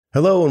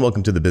Hello and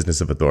welcome to the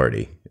Business of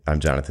Authority. I'm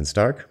Jonathan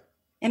Stark.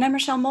 And I'm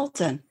Rochelle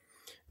Moulton.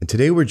 And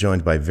today we're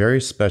joined by very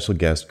special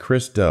guest,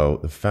 Chris Do,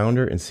 the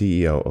founder and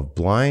CEO of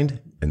Blind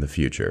in the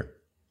Future.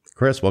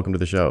 Chris, welcome to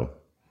the show.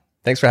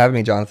 Thanks for having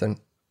me, Jonathan.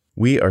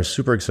 We are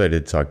super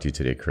excited to talk to you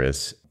today,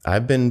 Chris.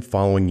 I've been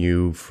following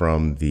you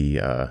from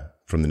the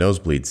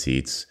nosebleed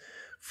seats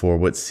for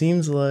what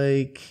seems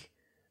like,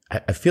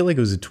 I feel like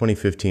it was in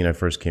 2015 I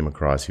first came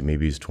across you,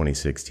 maybe it was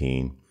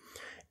 2016.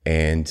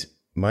 And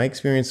my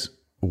experience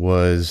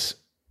was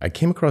I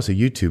came across a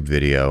YouTube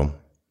video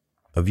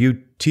of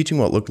you teaching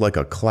what looked like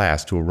a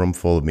class to a room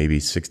full of maybe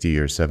 60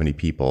 or 70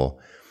 people.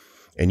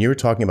 And you were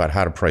talking about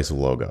how to price a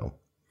logo.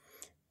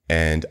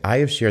 And I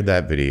have shared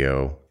that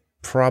video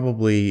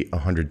probably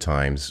 100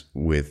 times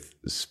with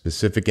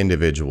specific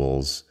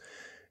individuals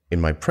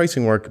in my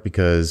pricing work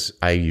because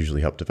I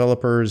usually help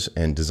developers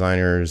and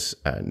designers,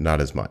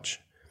 not as much.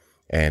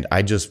 And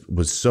I just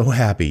was so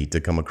happy to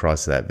come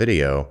across that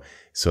video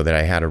so that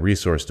I had a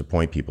resource to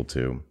point people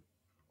to.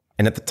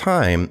 And at the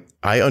time,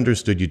 I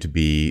understood you to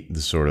be the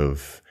sort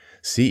of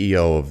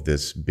CEO of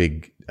this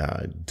big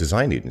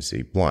design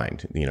agency,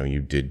 Blind. You know,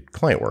 you did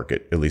client work.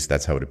 At least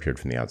that's how it appeared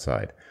from the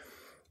outside.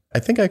 I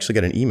think I actually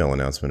got an email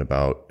announcement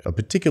about a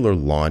particular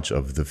launch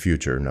of the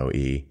Future, no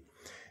E.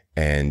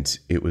 And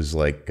it was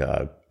like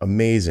an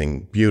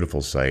amazing,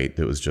 beautiful site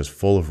that was just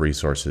full of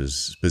resources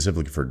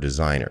specifically for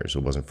designers.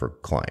 It wasn't for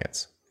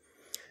clients.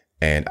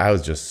 And I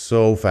was just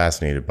so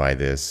fascinated by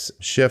this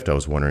shift. I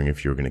was wondering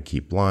if you were going to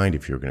keep Blind,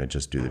 if you were going to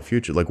just do the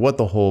Future, like what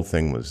the whole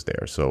thing was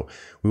there. So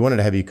we wanted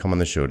to have you come on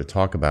the show to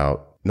talk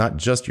about not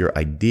just your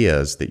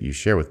ideas that you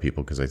share with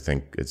people, because I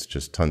think it's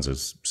just tons of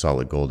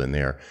solid gold in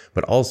there,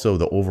 but also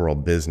the overall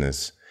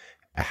business,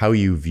 how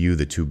you view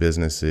the two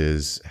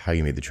businesses, how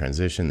you made the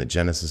transition, the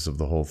genesis of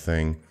the whole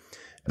thing.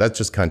 That's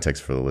just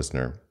context for the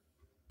listener.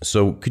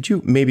 So could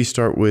you maybe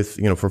start with,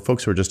 for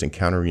folks who are just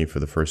encountering you for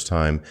the first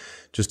time,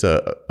 just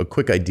a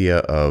quick idea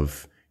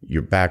of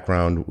your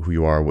background, who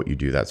you are, what you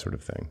do, that sort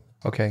of thing.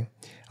 Okay.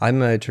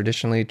 I'm a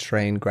traditionally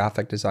trained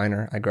graphic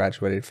designer. I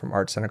graduated from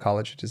Art Center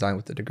College of Design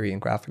with a degree in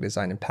graphic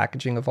design and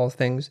packaging of all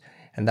things,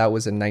 and that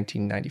was in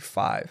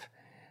 1995.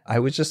 I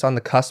was just on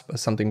the cusp of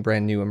something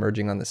brand new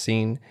emerging on the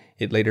scene.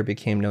 It later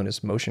became known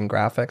as motion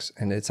graphics,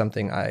 and it's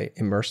something I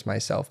immersed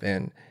myself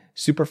in.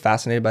 Super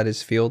fascinated by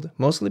this field,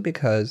 mostly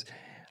because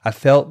I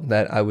felt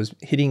that I was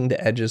hitting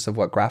the edges of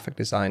what graphic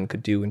design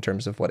could do in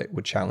terms of what it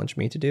would challenge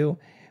me to do.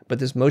 But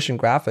this motion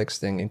graphics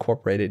thing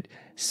incorporated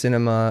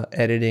cinema,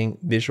 editing,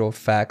 visual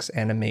effects,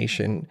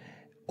 animation,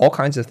 all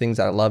kinds of things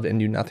that I loved and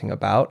knew nothing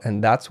about.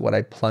 And that's what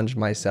I plunged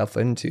myself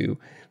into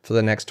for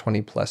the next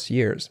 20 plus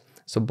years.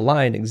 So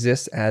Blind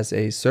exists as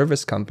a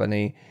service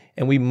company,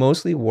 and we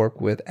mostly work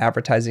with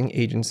advertising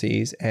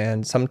agencies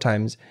and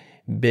sometimes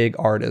big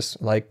artists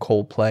like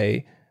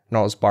Coldplay,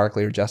 Gnarls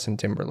Barkley, or Justin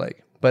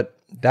Timberlake. But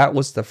that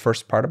was the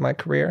first part of my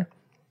career.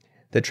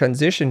 The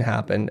transition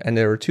happened, and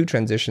there were two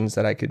transitions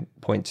that I could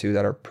point to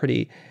that are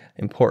pretty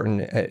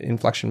important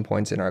inflection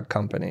points in our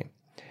company.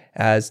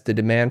 As the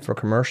demand for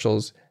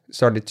commercials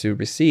started to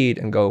recede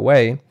and go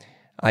away,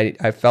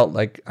 I felt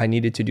like I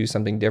needed to do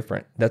something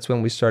different. That's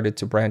when we started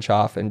to branch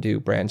off and do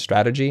brand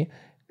strategy,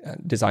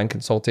 design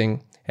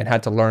consulting, and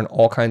had to learn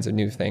all kinds of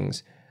new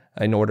things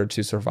in order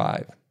to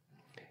survive.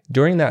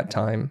 During that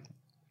time,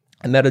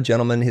 I met a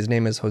gentleman, his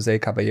name is Jose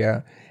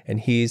Caballero, and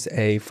he's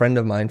a friend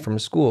of mine from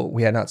school.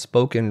 We had not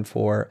spoken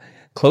for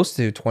close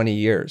to 20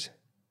 years,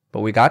 but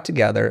we got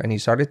together and he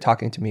started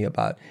talking to me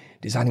about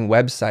designing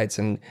websites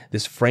and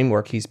this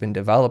framework he's been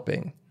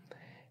developing.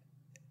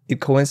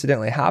 It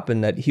coincidentally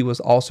happened that he was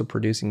also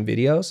producing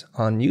videos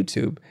on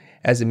YouTube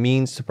as a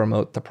means to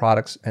promote the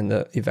products and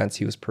the events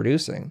he was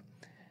producing.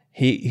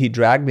 He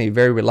dragged me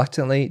very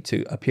reluctantly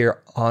to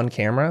appear on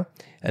camera,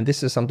 and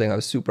this is something I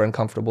was super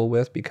uncomfortable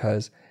with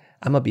because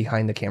I'm a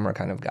behind the camera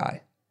kind of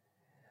guy.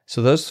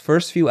 So those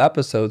first few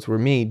episodes were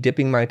me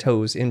dipping my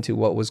toes into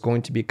what was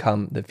going to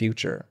become the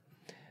future.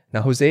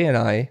 Now, Jose and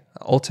I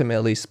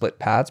ultimately split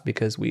paths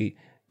because we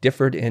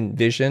differed in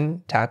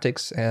vision,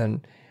 tactics,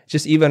 and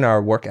just even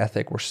our work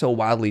ethic were so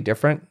wildly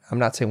different. I'm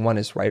not saying one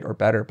is right or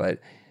better, but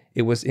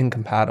it was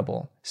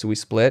incompatible. So we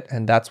split,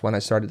 and that's when I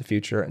started the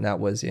Future, and that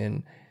was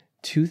in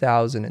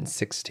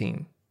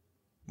 2016.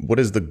 What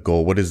is the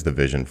goal? What is the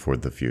vision for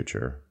the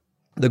Future?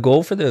 The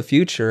goal for the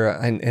Future,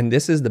 and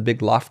this is the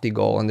big lofty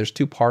goal, and there's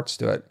two parts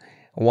to it.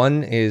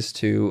 One is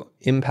to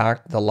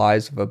impact the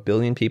lives of 1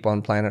 billion people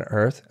on planet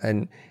Earth,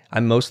 and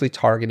I'm mostly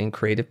targeting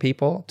creative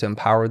people to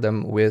empower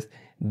them with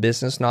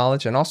business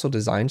knowledge and also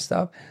design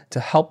stuff to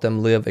help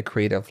them live a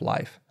creative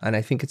life. And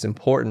I think it's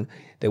important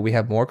that we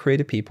have more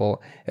creative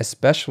people,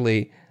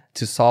 especially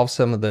to solve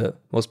some of the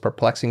most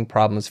perplexing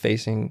problems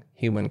facing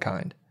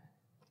humankind.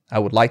 I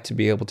would like to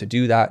be able to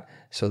do that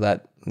so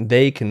that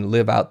they can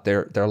live out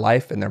their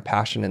life and their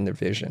passion and their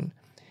vision.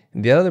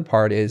 And the other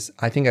part is,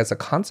 I think as a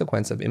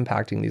consequence of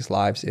impacting these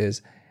lives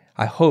is,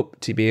 I hope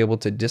to be able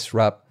to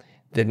disrupt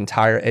the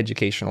entire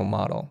educational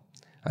model.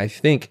 I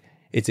think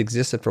it's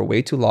existed for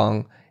way too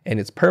long, and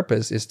its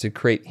purpose is to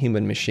create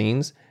human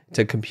machines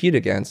to compete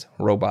against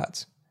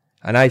robots.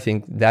 And I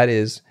think that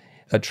is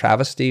a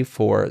travesty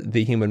for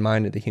the human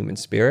mind and the human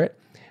spirit.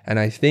 And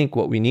I think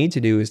what we need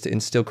to do is to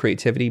instill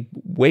creativity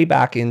way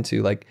back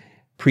into like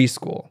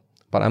preschool.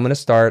 But I'm going to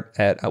start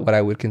at what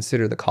I would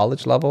consider the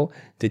college level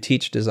to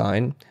teach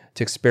design,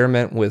 to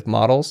experiment with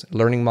models,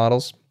 learning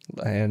models,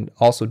 and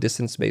also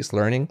distance-based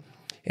learning,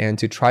 and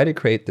to try to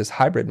create this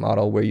hybrid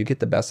model where you get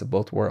the best of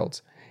both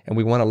worlds. And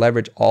we want to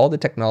leverage all the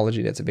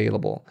technology that's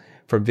available,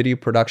 from video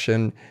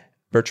production,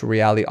 virtual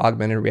reality,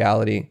 augmented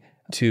reality,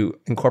 to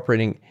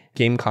incorporating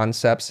game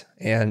concepts,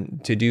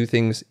 and to do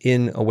things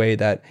in a way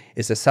that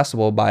is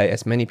accessible by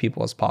as many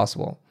people as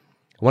possible.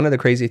 One of the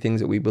crazy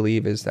things that we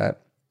believe is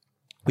that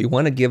we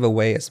want to give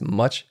away as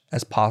much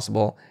as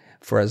possible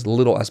for as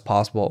little as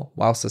possible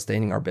while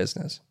sustaining our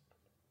business.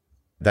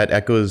 That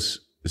echoes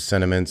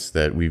sentiments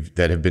that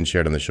have been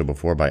shared on the show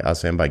before by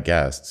us and by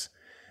guests.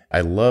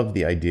 I love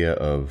the idea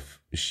of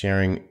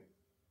sharing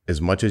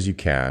as much as you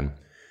can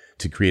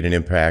to create an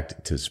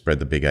impact, to spread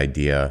the big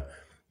idea,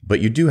 but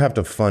you do have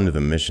to fund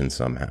the mission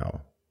somehow.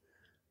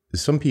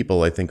 Some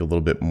people, I think, a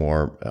little bit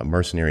more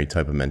mercenary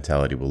type of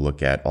mentality will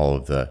look at all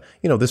of the,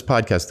 this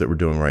podcast that we're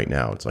doing right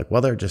now. It's like,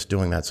 well, they're just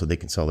doing that so they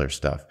can sell their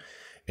stuff.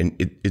 And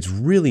it's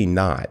really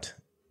not.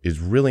 It's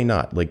really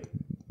not. Like,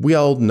 we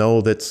all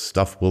know that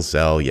stuff will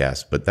sell,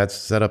 yes, but that's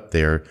set up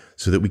there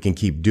so that we can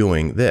keep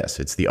doing this.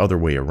 It's the other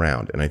way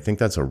around. And I think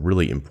that's a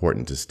really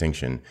important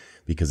distinction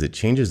because it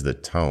changes the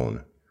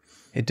tone.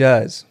 It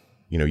does.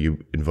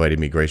 You invited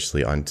me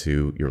graciously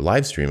onto your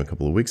live stream a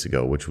couple of weeks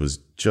ago, which was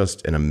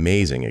just an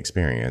amazing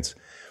experience.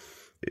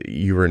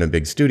 You were in a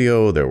big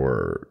studio. There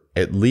were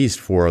at least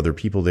 4 other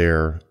people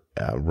there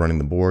running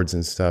the boards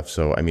and stuff.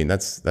 So, I mean,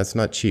 that's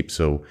not cheap.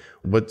 So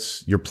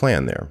what's your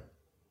plan there?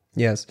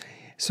 Yes.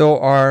 So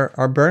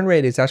our burn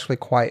rate is actually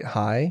quite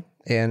high,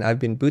 and I've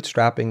been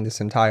bootstrapping this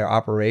entire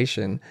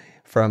operation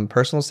from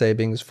personal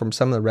savings, from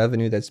some of the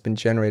revenue that's been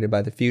generated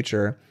by the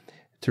Futur,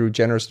 through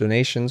generous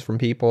donations from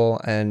people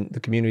and the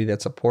community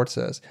that supports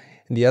us.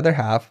 And the other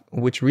half,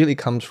 which really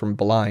comes from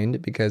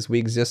Blind, because we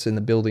exist in the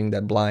building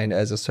that Blind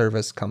as a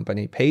service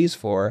company pays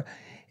for,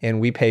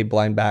 and we pay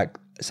Blind back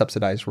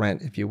subsidized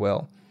rent, if you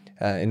will,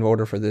 in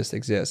order for this to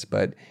exist.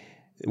 But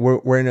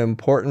we're in an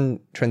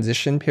important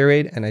transition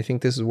period, and I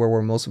think this is where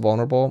we're most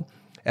vulnerable.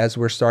 As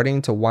we're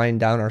starting to wind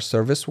down our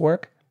service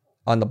work,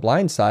 on the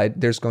Blind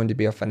side, there's going to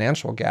be a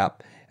financial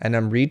gap. And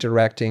I'm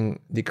redirecting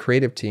the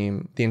creative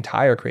team, the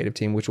entire creative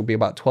team, which will be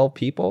about 12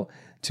 people,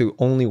 to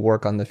only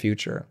work on the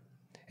Futur.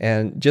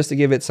 And just to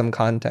give it some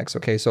context,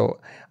 okay, so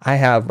I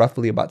have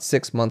roughly about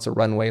 6 months of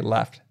runway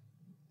left.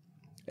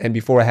 And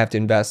before I have to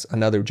invest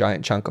another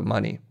giant chunk of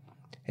money.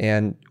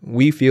 And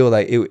we feel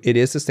that it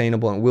is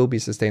sustainable and will be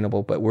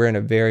sustainable, but we're in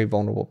a very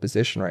vulnerable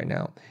position right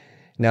now.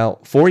 Now,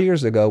 4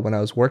 years ago, when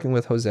I was working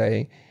with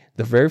Jose,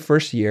 the very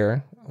first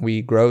year,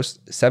 we grossed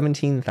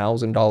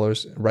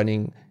 $17,000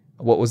 running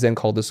what was then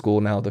called the school,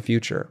 now the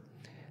Futur.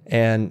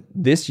 And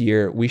this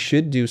year, we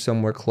should do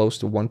somewhere close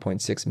to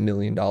 $1.6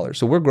 million.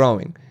 So we're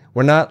growing.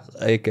 We're not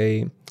like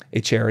a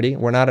charity.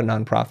 We're not a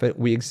nonprofit.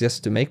 We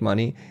exist to make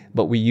money,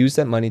 but we use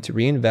that money to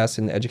reinvest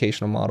in the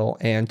educational model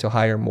and to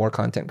hire more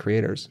content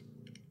creators.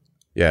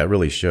 Yeah, it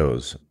really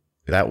shows.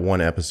 That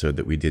one episode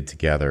that we did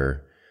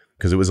together,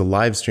 because it was a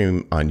live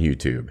stream on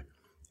YouTube,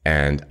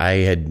 and I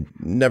had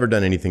never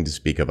done anything to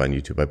speak of on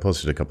YouTube. I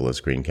posted a couple of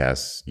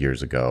screencasts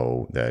years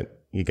ago that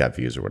you got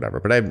views or whatever,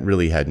 but I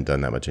really hadn't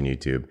done that much on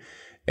YouTube.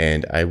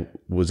 And I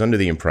was under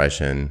the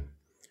impression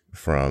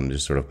from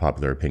just sort of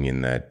popular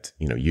opinion that,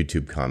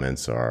 YouTube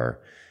comments are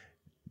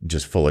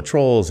just full of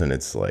trolls, and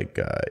it's like,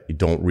 you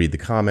don't read the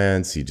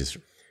comments.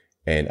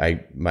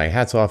 My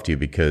hat's off to you,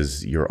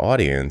 because your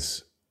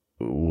audience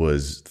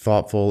was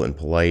thoughtful and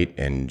polite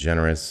and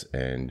generous,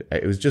 and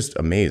it was just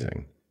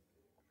amazing.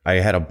 I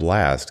had a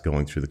blast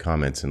going through the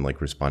comments and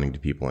like responding to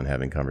people and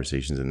having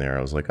conversations in there.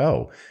 I was like,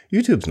 oh,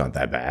 YouTube's not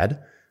that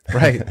bad.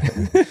 Right.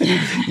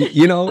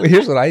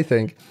 Here's what I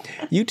think.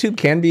 YouTube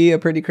can be a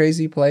pretty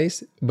crazy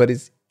place, but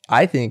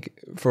I think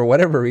for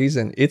whatever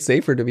reason, it's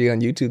safer to be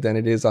on YouTube than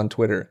it is on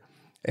Twitter.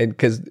 And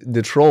because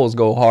the trolls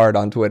go hard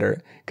on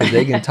Twitter, because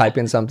they can type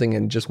in something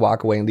and just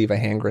walk away and leave a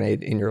hand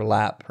grenade in your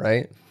lap,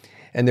 right?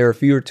 And there are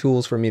fewer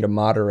tools for me to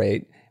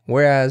moderate.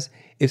 Whereas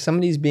if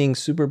somebody's being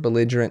super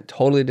belligerent,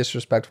 totally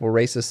disrespectful,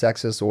 racist,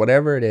 sexist, or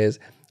whatever it is,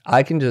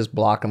 I can just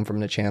block them from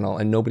the channel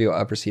and nobody will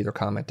ever see their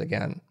comment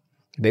again.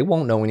 They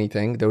won't know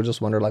anything. They'll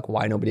just wonder like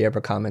why nobody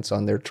ever comments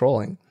on their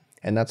trolling.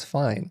 And that's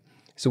fine.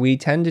 So we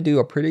tend to do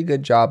a pretty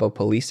good job of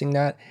policing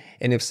that.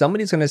 And if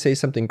somebody's going to say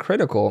something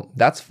critical,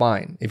 that's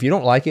fine. If you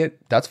don't like it,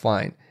 that's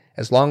fine.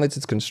 As long as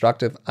it's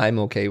constructive, I'm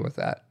okay with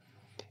that.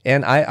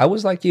 And I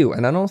was like you,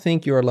 and I don't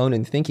think you're alone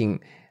in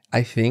thinking.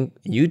 I think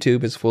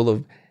YouTube is full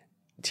of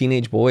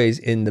teenage boys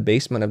in the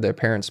basement of their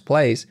parents'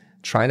 place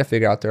trying to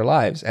figure out their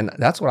lives. And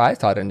that's what I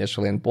thought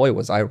initially. And boy,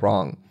 was I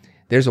wrong.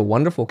 There's a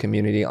wonderful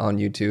community on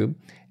YouTube.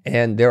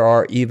 And there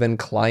are even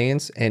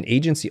clients and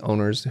agency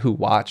owners who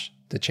watch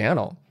the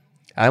channel.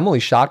 I'm only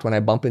shocked when I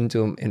bump into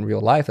them in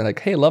real life and like,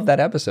 hey, love that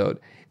episode.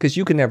 Because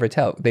you can never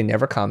tell. They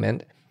never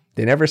comment.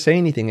 They never say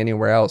anything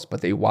anywhere else,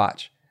 but they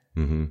watch.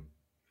 Mm-hmm.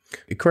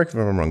 Correct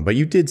me if I'm wrong, but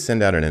you did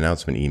send out an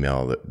announcement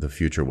email that the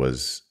future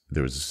was,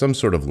 there was some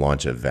sort of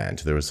launch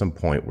event. There was some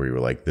point where you were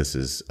like, this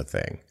is a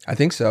thing. I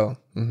think so.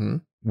 Mm-hmm.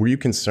 Were you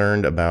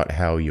concerned about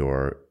how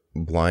your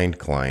blind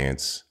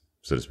clients,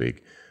 so to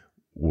speak,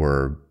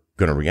 were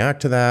going to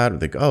react to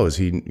that? Like, oh, is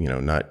he,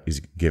 he's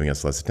giving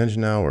us less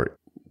attention now? Or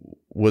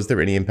was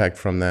there any impact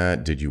from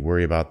that? Did you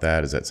worry about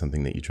that? Is that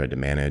something that you tried to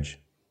manage?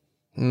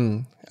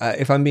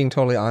 If I'm being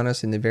totally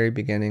honest, in the very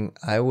beginning,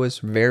 I was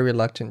very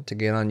reluctant to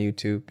get on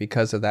YouTube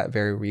because of that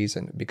very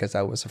reason, because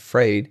I was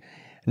afraid,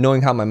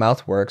 knowing how my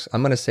mouth works,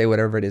 I'm going to say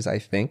whatever it is I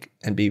think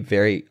and be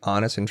very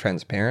honest and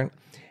transparent,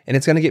 and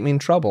it's going to get me in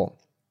trouble.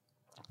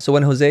 So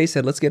when Jose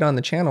said, let's get on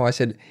the channel, I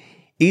said,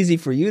 easy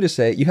for you to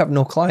say, you have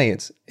no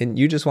clients and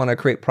you just want to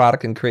create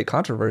product and create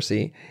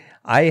controversy.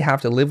 I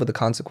have to live with the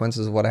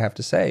consequences of what I have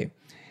to say.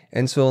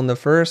 And so in the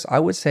first, I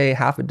would say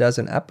half a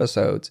dozen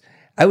episodes,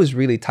 I was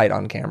really tight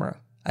on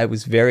camera. I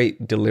was very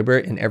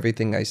deliberate in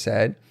everything I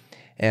said.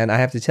 And I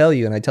have to tell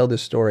you, and I tell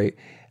this story,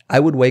 I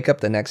would wake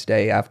up the next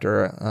day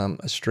after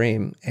a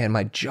stream and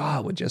my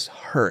jaw would just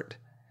hurt.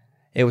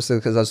 It was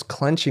because I was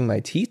clenching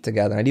my teeth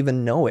together. I didn't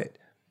even know it.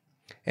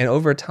 And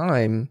over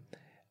time,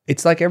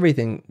 it's like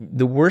everything.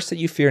 The worst that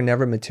you fear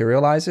never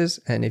materializes.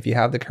 And if you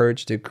have the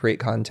courage to create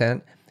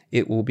content,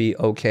 it will be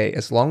okay,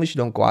 as long as you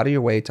don't go out of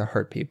your way to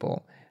hurt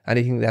people. I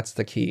think that's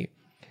the key.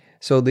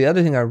 So the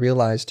other thing I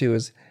realized too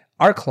is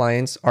our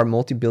clients are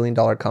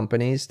multi-billion-dollar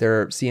companies.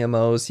 They're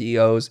CMOs,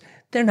 CEOs.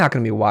 They're not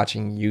going to be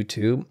watching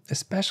YouTube,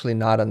 especially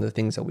not on the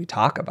things that we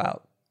talk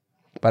about.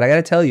 But I got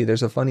to tell you,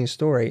 there's a funny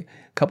story.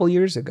 A couple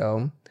years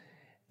ago,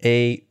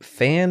 a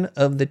fan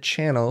of the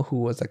channel who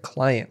was a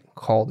client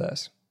called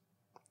us.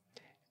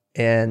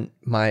 And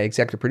my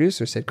executive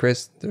producer said,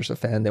 Chris, there's a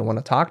fan. They want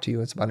to talk to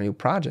you. It's about a new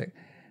project.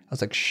 I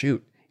was like,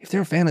 shoot, if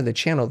they're a fan of the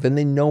channel, then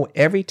they know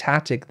every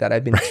tactic that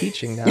I've been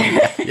teaching now.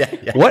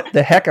 Yeah. What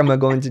the heck am I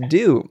going to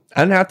do?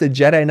 I don't have to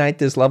Jedi Knight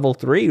this level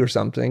 3 or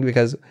something,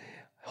 because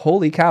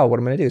holy cow, what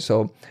am I going to do?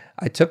 So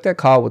I took that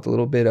call with a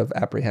little bit of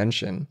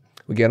apprehension.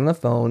 We get on the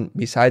phone.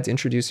 Besides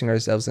introducing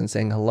ourselves and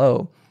saying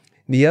hello,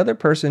 the other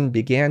person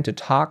began to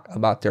talk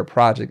about their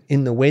project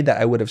in the way that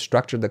I would have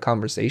structured the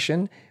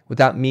conversation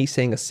without me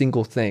saying a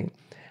single thing.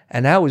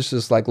 And I was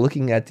just like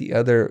looking at the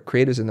other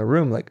creators in the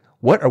room like,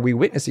 what are we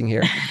witnessing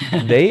here?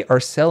 They are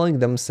selling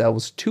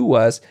themselves to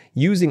us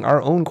using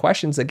our own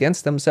questions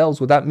against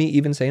themselves without me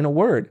even saying a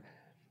word.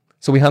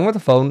 So we hung up the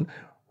phone.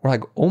 We're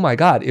like, oh my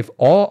God, if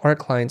all our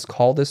clients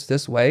called us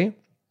this way,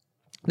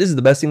 this is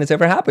the best thing that's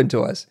ever happened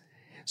to us.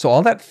 So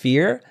all that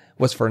fear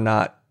was for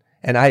naught.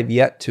 And I've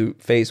yet to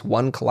face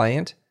one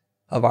client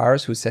of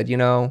ours who said,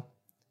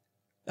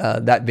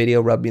 that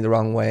video rubbed me the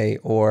wrong way,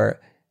 or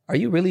are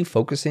you really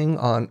focusing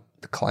on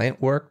the client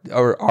work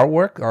or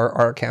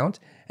our account?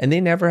 And they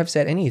never have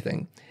said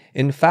anything.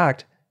 In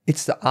fact,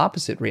 it's the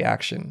opposite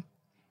reaction.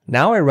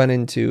 Now I run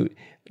into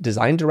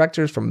design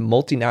directors from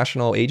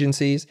multinational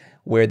agencies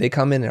where they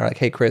come in and are like,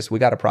 hey, Chris, we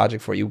got a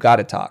project for you. Got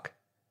to talk.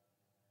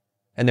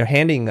 And they're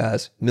handing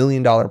us $1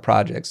 million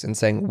projects and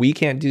saying, we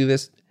can't do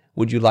this.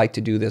 Would you like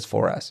to do this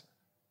for us?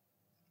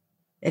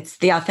 It's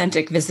the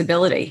authentic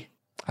visibility.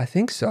 I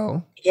think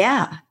so.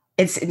 Yeah.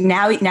 It's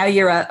now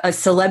you're a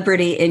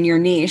celebrity in your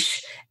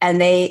niche,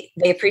 and they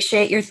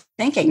appreciate your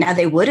thinking. Now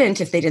they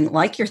wouldn't if they didn't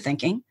like your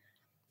thinking.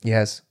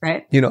 Yes.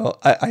 Right.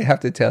 I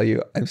have to tell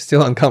you, I'm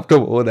still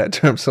uncomfortable with that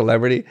term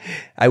celebrity.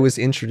 I was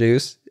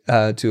introduced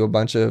to a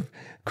bunch of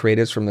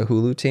creatives from the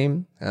Hulu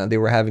team. They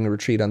were having a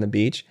retreat on the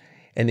beach,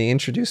 and they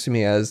introduced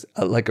me as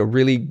a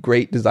really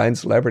great design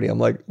celebrity. I'm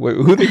like, wait,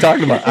 who are they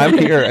talking about? I'm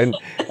here, and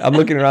I'm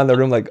looking around the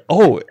room like,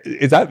 oh,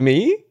 is that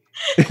me?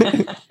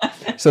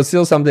 So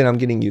still something I'm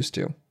getting used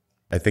to.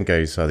 I think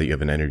I saw that you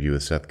have an interview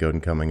with Seth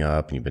Godin coming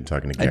up, and you've been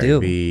talking to Gary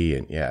Vee.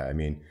 And yeah, I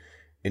mean,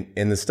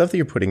 and the stuff that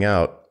you're putting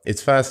out,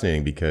 it's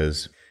fascinating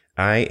because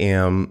I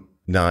am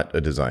not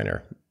a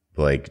designer.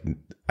 Like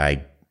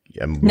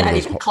I'm not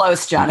even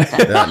close,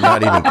 Jonathan.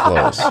 not even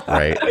close,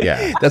 right?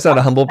 Yeah. That's not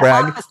a humble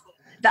brag.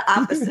 The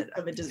opposite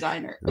of a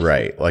designer.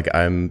 Right. Like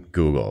I'm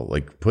Google.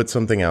 Like put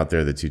something out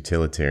there that's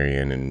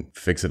utilitarian and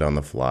fix it on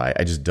the fly.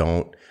 I just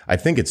don't. I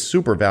think it's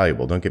super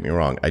valuable. Don't get me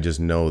wrong. I just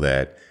know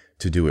that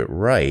to do it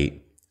right.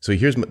 So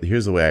here's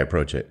the way I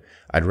approach it.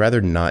 I'd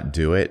rather not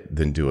do it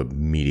than do a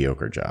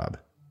mediocre job.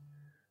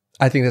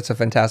 I think that's a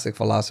fantastic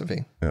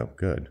philosophy. Oh,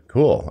 good.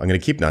 Cool. I'm going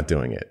to keep not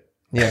doing it.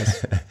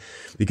 Yes.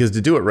 Because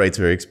to do it right is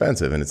very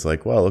expensive. And it's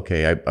like, well,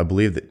 okay, I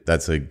believe that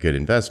that's a good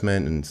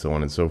investment and so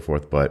on and so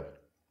forth.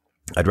 But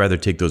I'd rather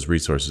take those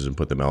resources and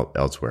put them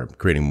elsewhere,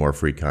 creating more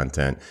free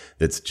content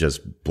that's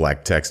just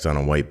black text on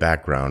a white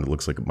background. It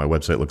looks like my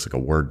website looks like a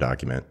Word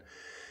document.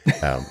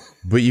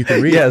 But you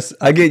can read. Yes,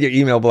 I get your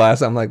email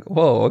blast. I'm like,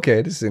 whoa,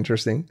 okay, this is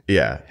interesting.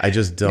 Yeah, I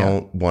just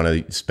don't want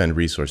to spend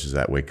resources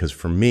that way because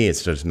for me,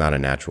 it's just not a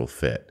natural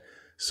fit.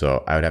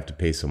 So I would have to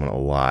pay someone a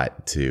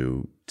lot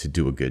to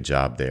do a good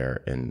job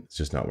there, and it's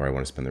just not where I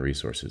want to spend the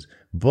resources.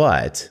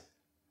 But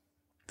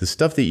the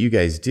stuff that you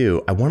guys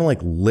do, I want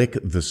to lick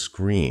the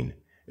screen.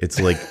 It's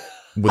like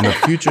when the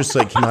future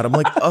site came out, I'm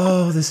like,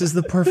 oh, this is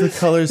the perfect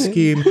color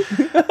scheme.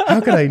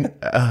 How can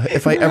I,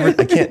 if I ever,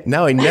 I can't,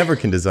 now I never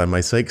can design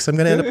my site because I'm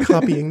going to end up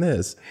copying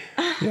this.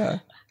 Yeah.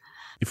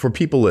 For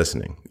people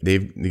listening, they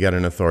got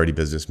an authority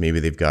business. Maybe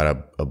they've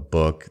got a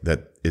book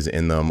that is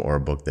in them, or a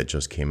book that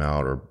just came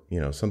out, or,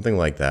 something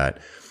like that.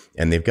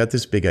 And they've got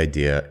this big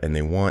idea and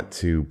they want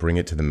to bring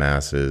it to the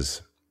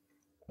masses.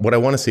 What I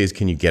want to say is,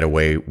 can you get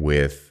away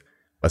with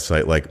a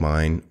site like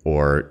mine?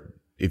 Or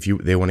if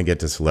they want to get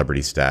to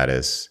celebrity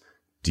status,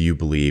 do you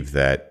believe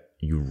that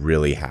you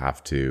really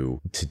have to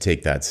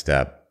take that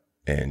step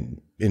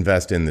and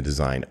invest in the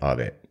design of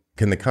it?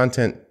 Can the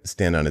content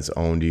stand on its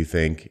own, do you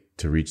think,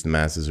 to reach the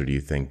masses? Or do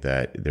you think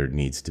that there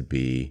needs to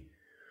be,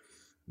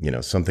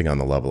 something on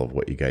the level of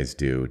what you guys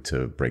do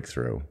to break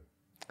through?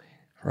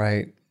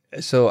 Right.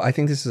 So I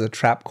think this is a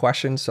trap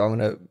question. So I'm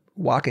going to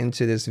walk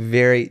into this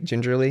very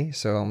gingerly.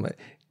 So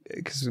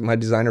because my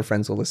designer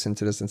friends will listen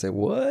to this and say,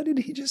 what did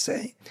he just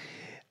say?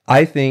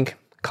 I think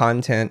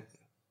content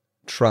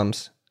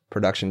trumps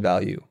production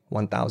value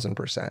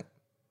 1000%.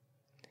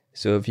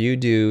 So if you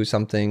do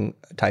something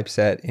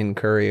typeset in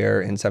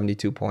Courier in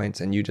 72 points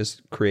and you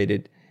just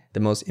created the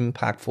most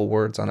impactful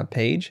words on a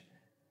page,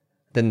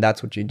 then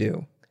that's what you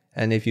do.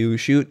 And if you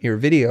shoot your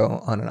video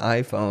on an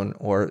iPhone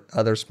or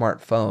other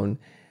smartphone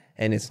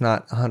and it's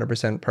not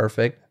 100%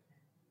 perfect,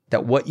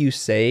 that what you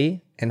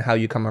say and how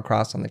you come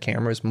across on the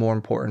camera is more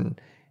important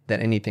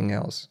than anything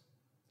else.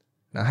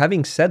 Now,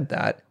 having said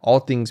that, all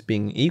things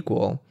being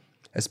equal,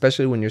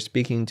 especially when you're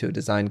speaking to a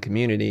design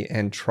community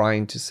and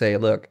trying to say,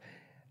 look,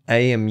 I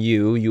am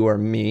you, you are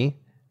me,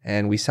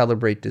 and we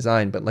celebrate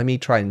design, but let me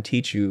try and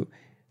teach you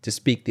to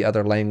speak the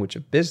other language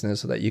of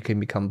business so that you can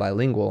become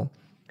bilingual.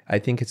 I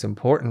think it's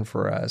important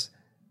for us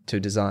to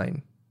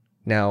design.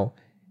 Now,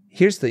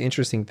 here's the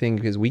interesting thing,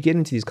 because we get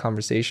into these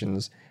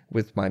conversations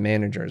with my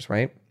managers,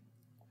 right?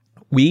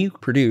 We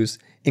produce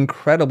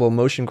incredible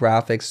motion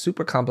graphics,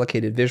 super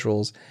complicated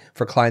visuals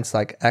for clients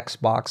like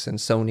Xbox and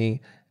Sony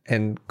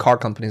and car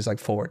companies like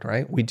Ford,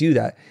 right? We do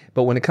that.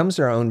 But when it comes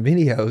to our own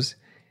videos,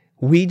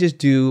 we just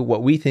do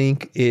what we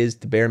think is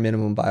the bare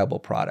minimum viable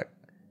product.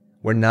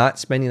 We're not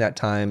spending that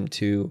time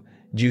to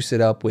juice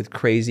it up with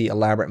crazy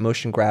elaborate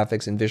motion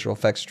graphics and visual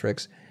effects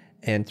tricks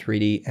and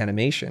 3D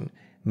animation,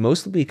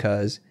 mostly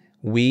because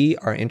we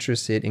are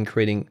interested in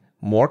creating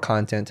more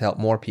content to help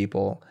more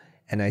people.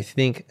 And I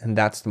think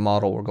that's the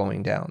model we're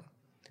going down.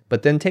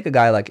 But then take a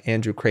guy like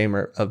Andrew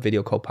Kramer of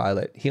Video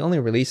Copilot. He only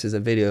releases a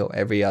video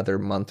every other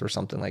month or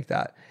something like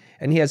that.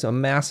 And he has a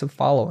massive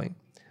following.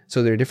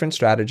 So there are different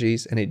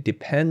strategies, and it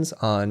depends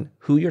on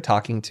who you're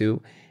talking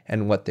to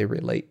and what they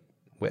relate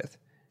with.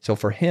 So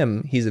for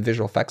him, he's a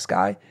visual effects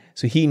guy.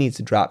 So he needs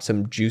to drop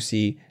some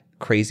juicy,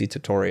 crazy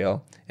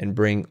tutorial and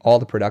bring all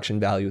the production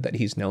value that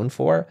he's known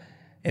for.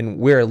 And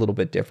we're a little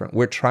bit different.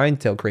 We're trying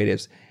to tell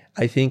creatives,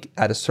 I think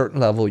at a certain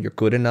level, you're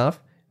good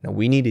enough. Now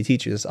we need to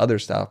teach you this other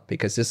stuff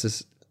because this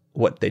is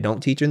what they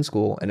don't teach in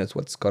school, and it's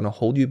what's going to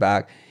hold you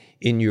back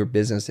in your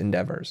business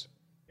endeavors.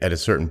 At a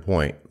certain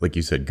point, like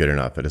you said, good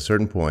enough. At a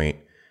certain point,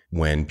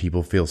 when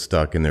people feel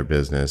stuck in their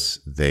business,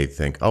 they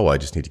think, oh, I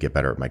just need to get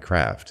better at my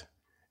craft.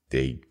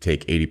 They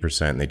take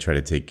 80% and they try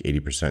to take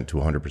 80% to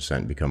 100%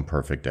 and become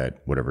perfect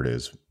at whatever it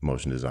is,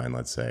 motion design,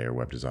 let's say, or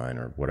web design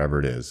or whatever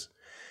it is.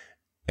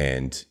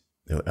 And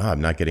they're like, oh,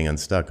 I'm not getting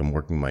unstuck. I'm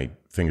working my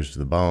fingers to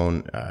the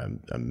bone.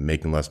 I'm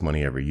making less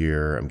money every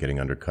year. I'm getting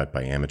undercut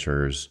by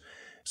amateurs,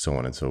 so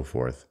on and so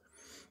forth.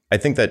 I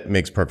think that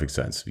makes perfect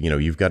sense.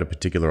 You've got a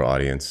particular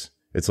audience.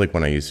 It's like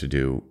when I used to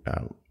do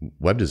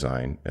web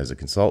design as a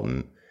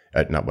consultant.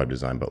 Not web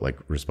design, but like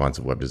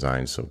responsive web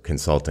design. So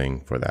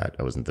consulting for that.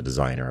 I wasn't the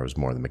designer. I was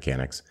more the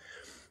mechanics.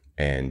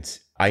 And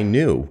I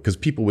knew, because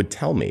people would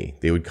tell me,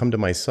 they would come to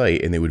my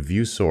site and they would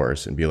view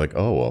source and be like,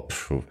 oh,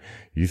 well,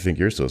 you think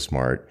you're so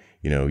smart.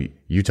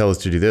 You tell us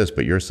to do this,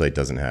 but your site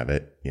doesn't have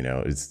it.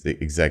 It's the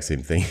exact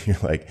same thing. You're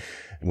like,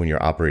 when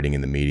you're operating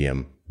in the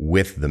medium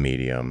with the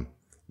medium,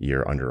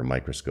 you're under a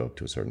microscope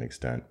to a certain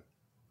extent.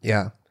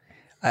 Yeah.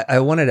 I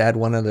wanted to add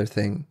one other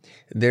thing.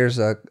 There's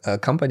a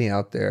company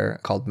out there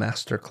called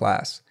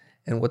Masterclass.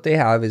 And what they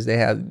have is they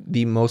have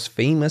the most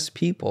famous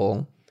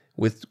people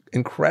with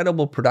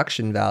incredible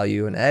production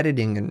value and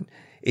editing. And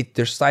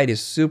their site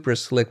is super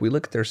slick. We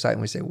look at their site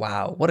and we say,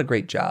 wow, what a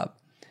great job.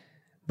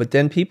 But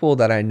then people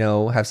that I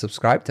know have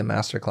subscribed to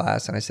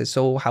Masterclass. And I say,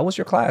 so how was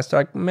your class? They're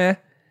like, meh.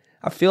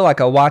 I feel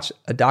like I watched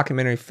a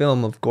documentary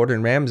film of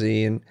Gordon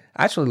Ramsay and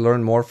actually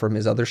learned more from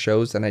his other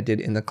shows than I did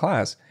in the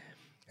class.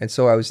 And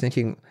so I was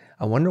thinking,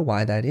 I wonder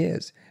why that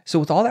is. So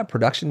with all that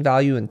production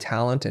value and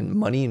talent and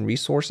money and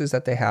resources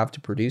that they have to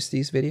produce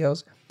these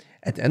videos,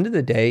 at the end of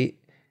the day,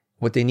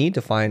 what they need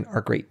to find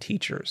are great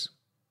teachers.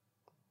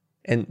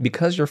 And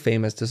because you're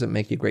famous doesn't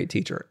make you a great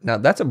teacher. Now,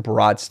 that's a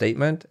broad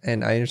statement,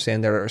 and I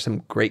understand there are some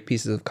great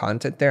pieces of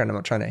content there, and I'm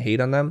not trying to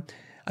hate on them.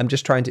 I'm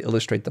just trying to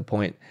illustrate the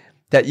point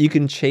that you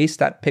can chase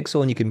that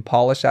pixel and you can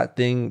polish that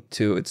thing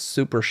to it's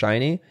super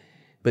shiny.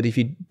 But if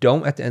you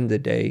don't, at the end of the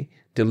day,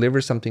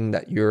 deliver something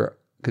that your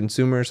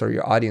consumers or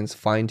your audience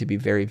find to be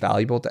very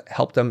valuable to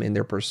help them in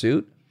their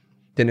pursuit,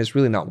 then it's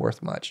really not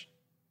worth much.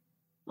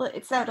 Well,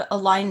 it's that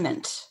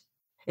alignment.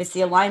 It's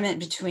the alignment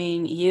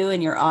between you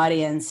and your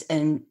audience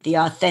and the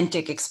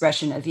authentic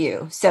expression of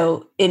you.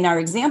 So in our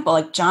example,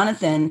 like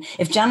Jonathan,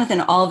 if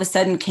Jonathan all of a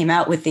sudden came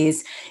out with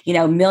these,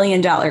 $1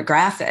 million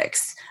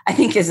graphics, I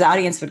think his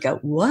audience would go,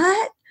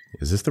 what?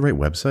 Is this the right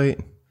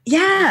website?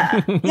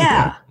 Yeah.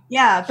 Yeah.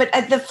 Yeah. But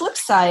at the flip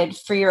side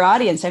for your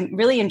audience, I'm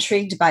really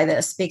intrigued by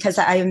this because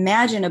I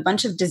imagine a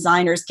bunch of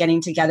designers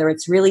getting together.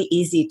 It's really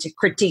easy to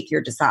critique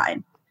your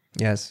design.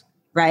 Yes.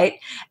 Right.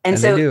 And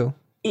so they do.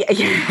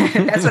 Yeah,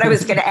 that's what I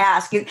was going to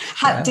ask.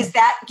 How does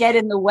that get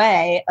in the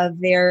way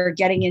of their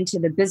getting into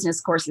the business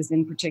courses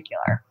in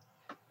particular?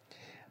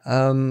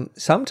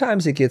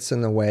 Sometimes it gets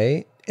in the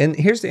way. And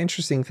here's the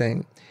interesting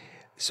thing.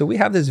 So we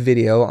have this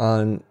video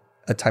on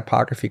a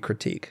typography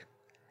critique.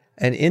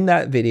 And in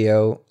that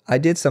video, I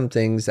did some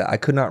things that I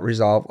could not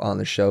resolve on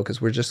the show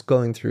because we're just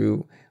going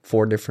through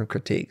 4 different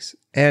critiques.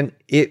 And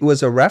it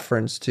was a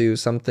reference to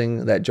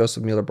something that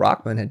Joseph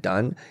Mueller-Brockman had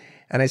done.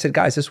 And I said,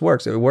 guys, this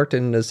works. It worked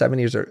in the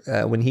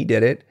 70s when he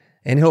did it,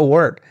 and it'll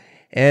work.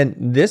 And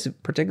this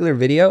particular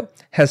video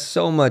has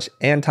so much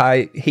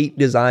anti-hate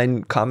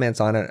design comments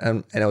on it.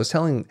 And I was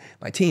telling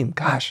my team,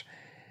 gosh,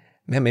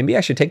 man, maybe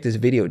I should take this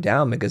video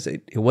down because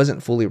it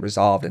wasn't fully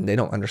resolved and they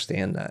don't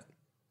understand that.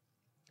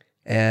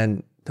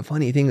 And the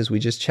funny thing is we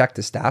just checked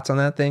the stats on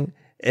that thing.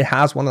 It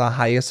has one of the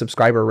highest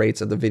subscriber rates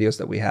of the videos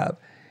that we have.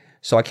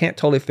 So I can't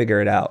totally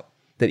figure it out.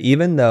 That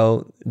even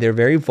though they're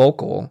very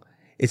vocal,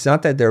 it's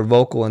not that they're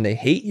vocal and they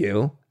hate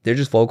you. They're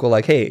just vocal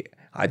like, hey,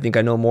 I think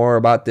I know more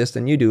about this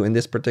than you do in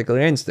this particular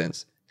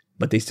instance.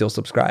 But they still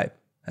subscribe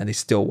and they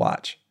still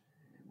watch,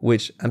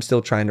 which I'm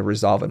still trying to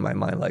resolve in my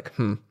mind. Like,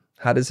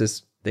 how does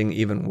this thing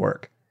even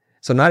work?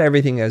 So not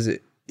everything as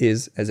it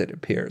is as it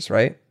appears,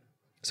 right?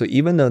 So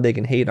even though they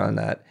can hate on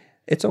that,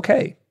 it's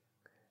okay.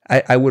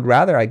 I would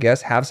rather, I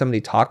guess, have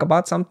somebody talk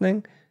about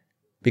something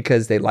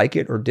because they like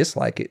it or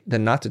dislike it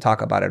than not to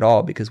talk about it at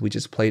all because we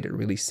just played it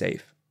really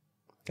safe.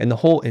 And the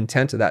whole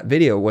intent of that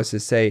video was to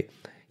say,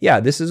 yeah,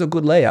 this is a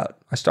good layout.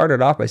 I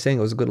started off by saying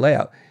it was a good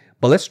layout,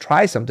 but let's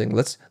try something.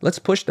 Let's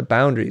push the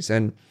boundaries.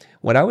 And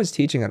when I was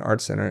teaching at Art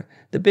Center,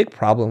 the big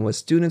problem was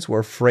students were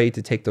afraid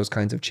to take those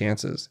kinds of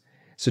chances.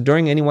 So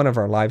during any one of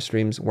our live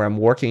streams where I'm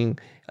working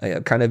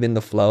kind of in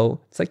the flow,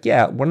 it's like,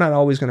 yeah, we're not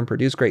always going to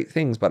produce great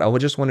things, but I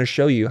would just want to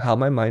show you how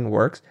my mind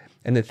works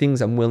and the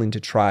things I'm willing to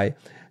try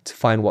to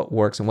find what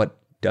works and what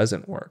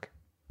doesn't work.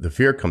 The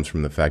fear comes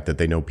from the fact that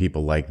they know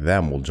people like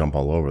them will jump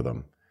all over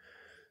them.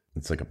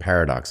 It's like a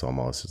paradox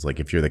almost. It's like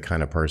if you're the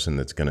kind of person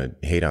that's going to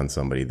hate on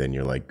somebody, then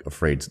you're like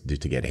afraid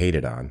to get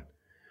hated on.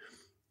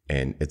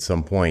 And at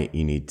some point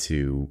you need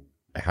to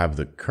have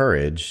the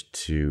courage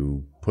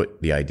to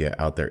put the idea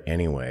out there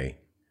anyway,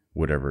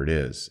 whatever it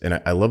is. And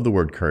I love the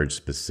word courage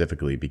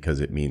specifically because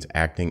it means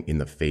acting in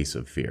the face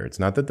of fear. It's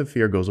not that the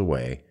fear goes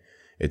away.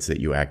 It's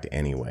that you act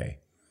anyway.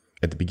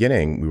 At the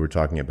beginning, we were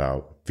talking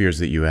about fears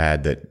that you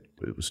had that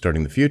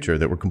starting the future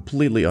that were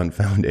completely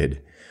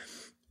unfounded.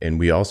 And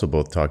we also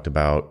both talked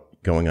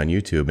about going on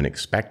YouTube and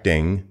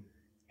expecting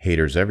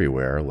haters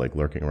everywhere, like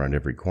lurking around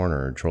every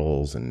corner, and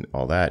trolls and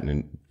all that. And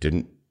it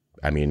didn't,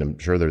 I'm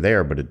sure they're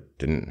there, but it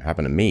didn't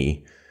happen to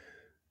me.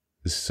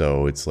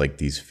 So it's like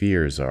these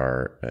fears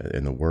are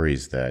and the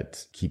worries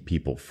that keep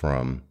people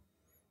from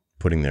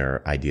putting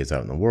their ideas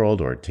out in the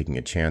world or taking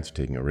a chance, or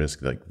taking a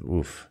risk. Like,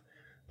 oof,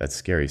 that's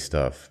scary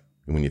stuff.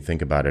 And when you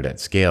think about it at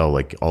scale,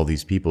 like all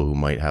these people who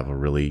might have a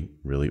really,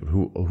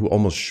 who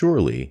almost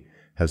surely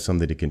have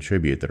something to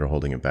contribute that are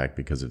holding it back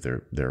because of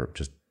they're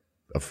just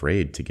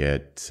afraid to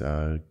get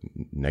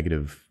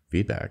negative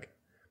feedback.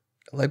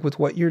 Like with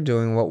what you're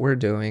doing, what we're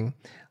doing,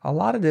 a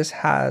lot of this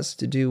has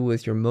to do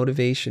with your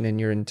motivation and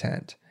your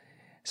intent.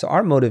 So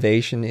our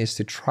motivation is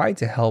to try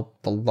to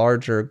help the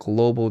larger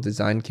global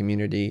design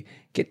community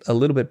get a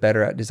little bit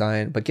better at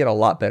design, but get a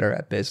lot better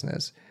at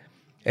business.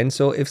 And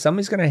so if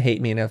somebody's going to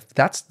hate me, and if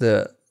that's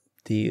the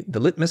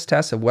litmus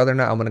test of whether or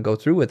not I'm going to go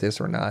through with this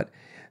or not,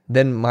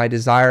 then my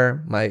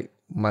desire,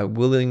 my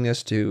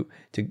willingness to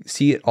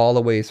see it all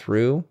the way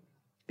through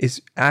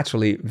is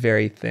actually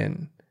very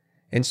thin.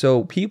 And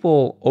so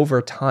people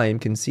over time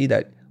can see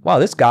that, wow,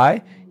 this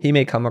guy, he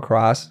may come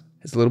across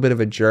as a little bit of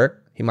a jerk.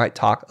 He might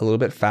talk a little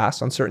bit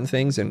fast on certain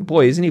things. And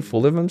boy, isn't he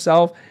full of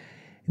himself?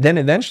 Then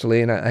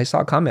eventually, and I saw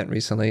a comment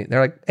recently,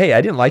 they're like, hey,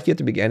 I didn't like you at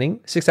the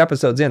beginning. 6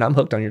 episodes in, I'm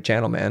hooked on your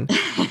channel, man.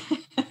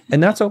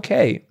 And that's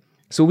okay.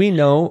 So we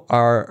know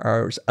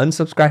our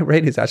unsubscribe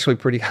rate is actually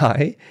pretty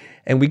high,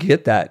 and we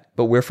get that,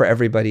 but we're for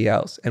everybody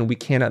else. And we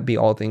cannot be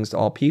all things to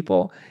all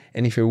people.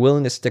 And if you're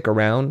willing to stick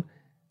around,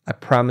 I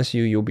promise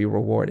you, you'll be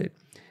rewarded.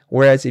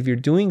 Whereas if you're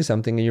doing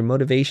something and your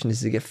motivation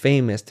is to get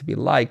famous, to be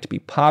liked, to be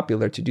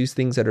popular, to do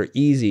things that are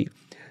easy,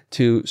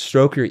 to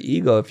stroke your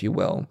ego, if you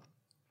will,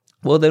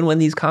 well, then when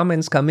these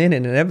comments come in,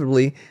 and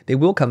inevitably they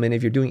will come in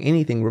if you're doing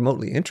anything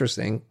remotely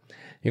interesting,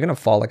 you're going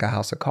to fall like a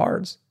house of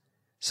cards.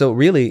 So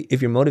really,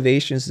 if your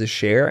motivation is to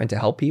share and to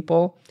help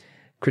people,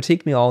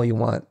 critique me all you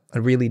want. I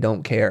really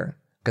don't care,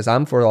 because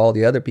I'm for all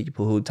the other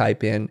people who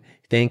type in,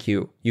 thank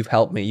you, you've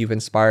helped me, you've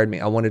inspired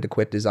me, I wanted to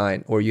quit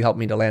design, or you helped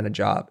me to land a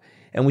job.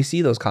 And we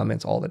see those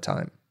comments all the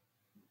time.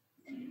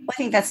 I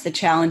think that's the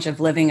challenge of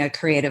living a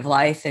creative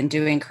life and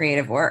doing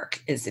creative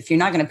work is if you're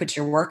not going to put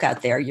your work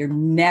out there, you're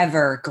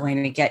never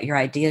going to get your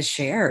ideas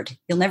shared.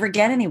 You'll never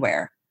get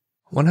anywhere.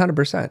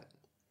 100%.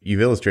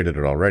 You've illustrated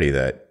it already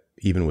that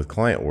even with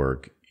client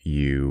work,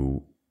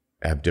 you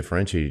have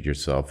differentiated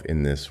yourself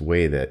in this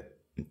way that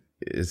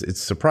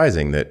it's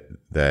surprising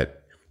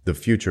that the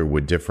future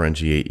would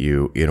differentiate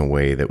you in a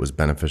way that was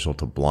beneficial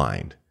to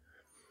blind,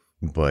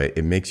 but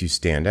it makes you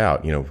stand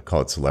out,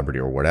 call it celebrity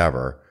or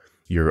whatever.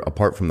 You're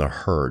apart from the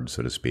herd,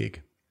 so to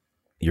speak.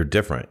 You're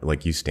different.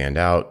 Like you stand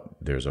out.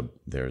 There's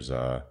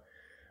a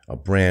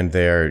brand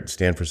there,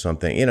 stand for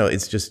something.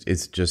 It's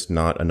just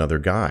not another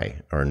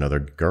guy or another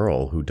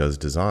girl who does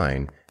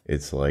design.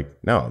 It's like,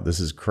 no,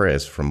 this is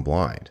Chris from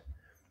Blind.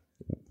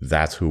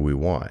 That's who we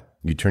want.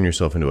 You turn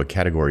yourself into a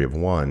category of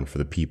one for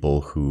the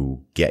people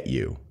who get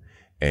you.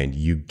 And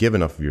you give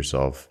enough of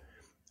yourself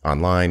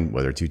online,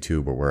 whether it's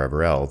YouTube or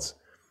wherever else,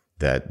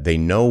 that they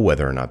know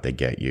whether or not they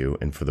get you.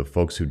 And for the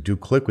folks who do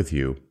click with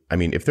you, I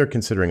mean, if they're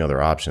considering other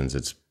options,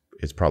 it's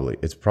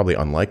probably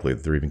unlikely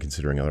that they're even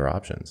considering other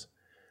options.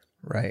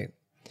 Right.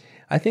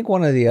 I think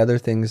one of the other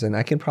things, and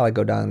I can probably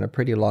go down a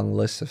pretty long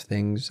list of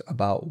things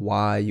about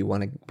why you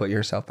want to put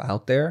yourself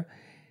out there.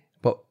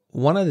 But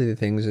one of the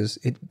things is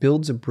it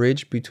builds a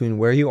bridge between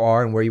where you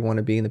are and where you want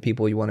to be and the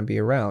people you want to be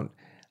around.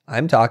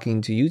 I'm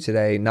talking to you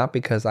today, not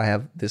because I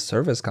have this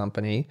service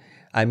company.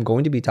 I'm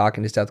going to be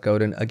talking to Seth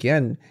Godin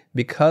again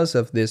because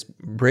of this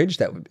bridge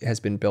that has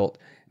been built.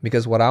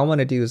 Because what I want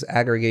to do is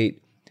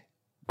aggregate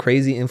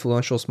crazy,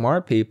 influential,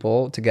 smart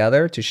people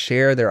together to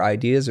share their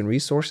ideas and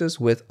resources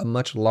with a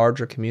much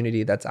larger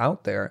community that's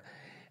out there.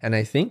 And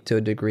I think to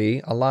a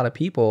degree, a lot of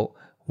people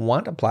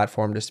want a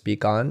platform to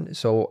speak on.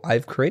 So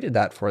I've created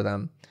that for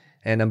them.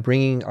 And I'm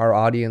bringing our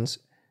audience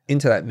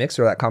into that mix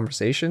or that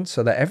conversation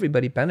so that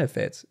everybody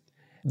benefits.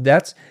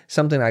 That's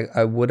something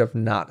I would have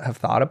not have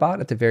thought about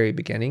at the very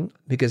beginning,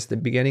 because the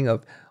beginning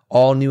of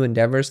all new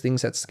endeavors,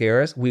 things that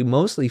scare us, we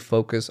mostly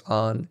focus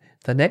on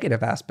the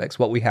negative aspects,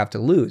 what we have to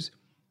lose.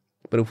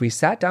 But if we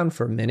sat down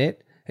for a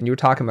minute and you were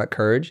talking about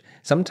courage,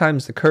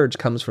 sometimes the courage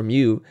comes from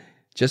you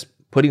just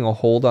putting a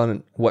hold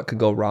on what could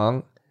go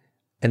wrong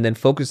and then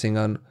focusing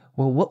on,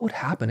 well, what would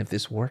happen if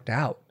this worked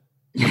out?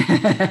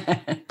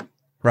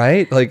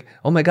 Right? Like,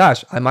 oh my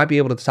gosh, I might be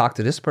able to talk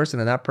to this person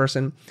and that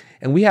person.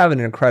 And we have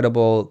an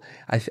incredible,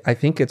 I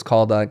think it's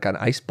called like an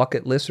ice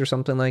bucket list or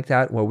something like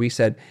that, where we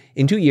said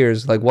in 2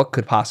 years, like what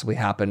could possibly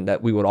happen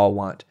that we would all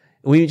want.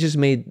 We just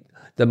made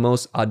the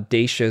most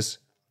audacious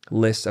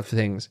list of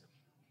things.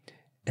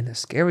 And the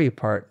scary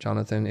part,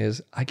 Jonathan,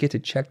 is I get to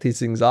check these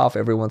things off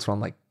every once in a while.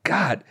 I'm like,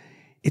 God,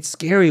 it's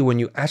scary when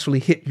you actually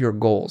hit your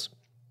goals.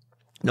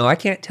 No, I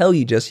can't tell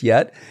you just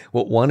yet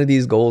what one of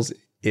these goals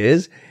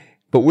is,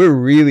 but we're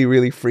really,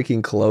 really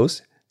freaking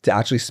close to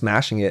actually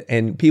smashing it.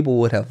 And people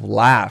would have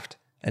laughed,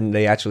 and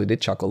they actually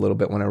did chuckle a little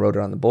bit when I wrote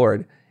it on the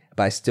board,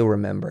 but I still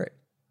remember it.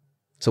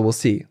 So we'll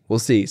see. We'll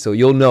see. So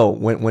you'll know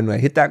when I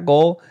hit that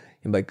goal,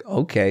 you're like,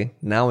 okay,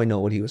 now I know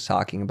what he was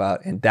talking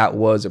about. And that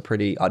was a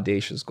pretty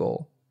audacious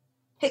goal.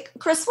 Hey,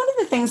 Chris, one of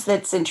the things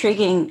that's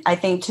intriguing, I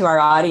think, to our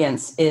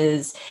audience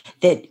is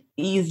that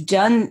you've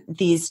done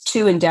these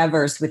two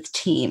endeavors with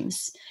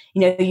teams.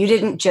 You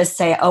didn't just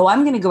say, oh,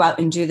 I'm going to go out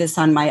and do this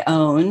on my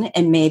own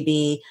and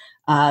maybe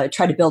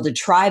try to build a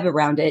tribe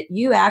around it.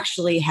 You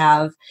actually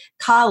have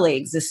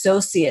colleagues,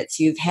 associates,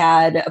 you've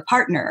had a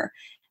partner.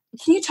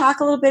 Can you talk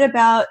a little bit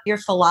about your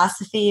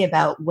philosophy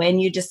about when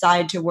you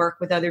decide to work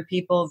with other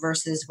people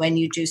versus when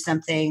you do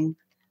something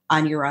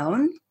on your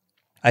own?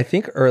 I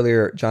think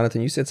earlier,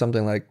 Jonathan, you said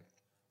something like,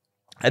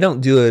 I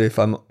don't do it if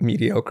I'm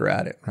mediocre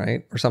at it,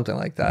 right? Or something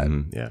like that.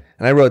 Mm-hmm, yeah.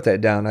 And I wrote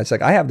that down. I was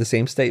like, I have the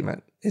same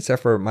statement,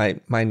 except for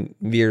mine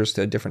veers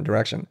to a different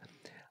direction.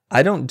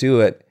 I don't do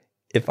it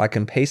if I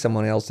can pay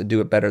someone else to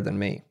do it better than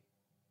me.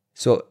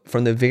 So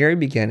from the very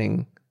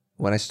beginning,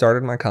 when I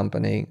started my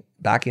company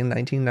back in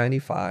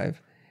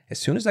 1995, as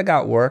soon as I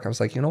got work, I was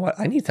like, you know what?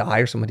 I need to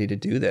hire somebody to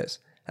do this.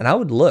 And I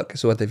would look.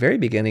 So at the very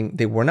beginning,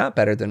 they were not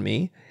better than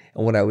me.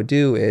 And what I would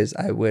do is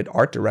I would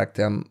art direct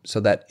them so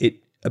that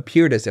it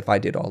appeared as if I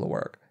did all the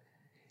work.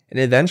 And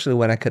eventually,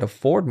 when I could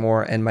afford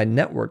more and my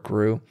network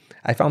grew,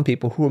 I found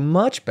people who were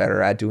much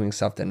better at doing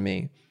stuff than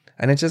me.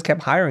 And I just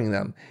kept hiring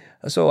them.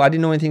 So I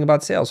didn't know anything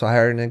about sales, so I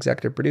hired an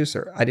executive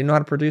producer. I didn't know how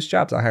to produce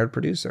jobs, I hired a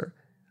producer.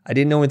 I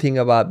didn't know anything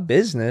about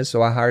business,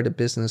 so I hired a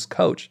business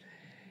coach.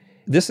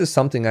 This is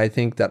something I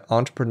think that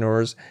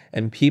entrepreneurs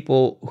and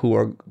people who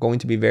are going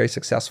to be very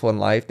successful in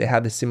life, they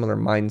have the similar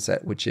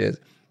mindset, which is,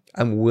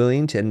 I'm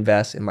willing to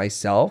invest in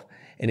myself,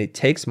 and it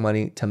takes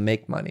money to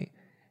make money.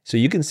 So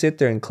you can sit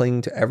there and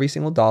cling to every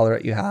single dollar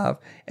that you have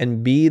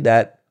and be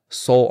that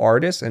sole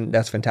artist, and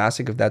that's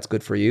fantastic if that's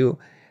good for you.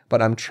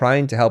 But I'm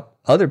trying to help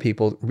other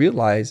people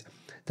realize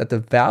that the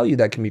value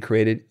that can be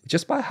created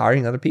just by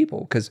hiring other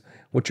people, because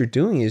what you're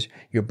doing is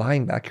you're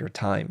buying back your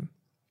time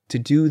to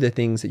do the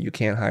things that you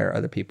can't hire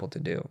other people to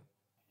do.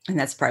 And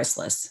that's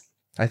priceless.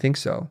 I think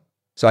so.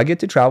 So I get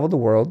to travel the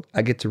world.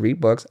 I get to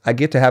read books. I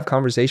get to have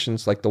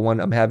conversations like the one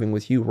I'm having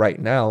with you right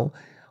now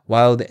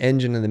while the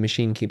engine of the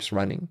machine keeps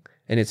running.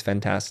 And it's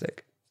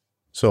fantastic.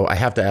 So I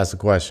have to ask the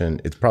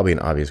question. It's probably an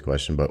obvious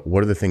question, but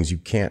what are the things you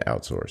can't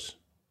outsource?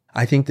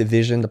 I think the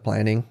vision, the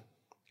planning.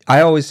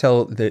 I always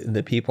tell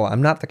the people,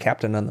 I'm not the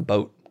captain on the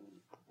boat.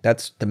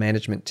 That's the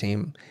management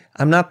team.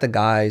 I'm not the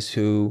guys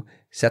who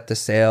set the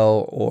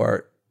sail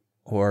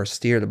or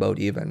steer the boat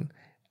even.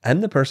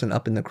 I'm the person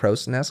up in the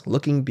crow's nest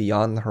looking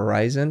beyond the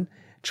horizon,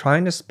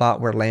 trying to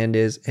spot where land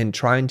is and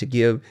trying to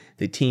give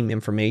the team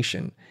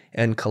information.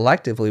 And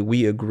collectively,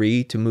 we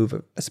agree to move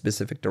a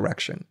specific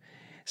direction.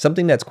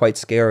 Something that's quite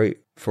scary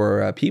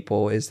for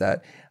people is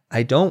that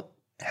I don't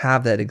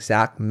have that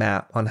exact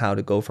map on how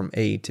to go from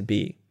A to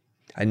B.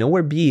 I know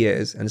where B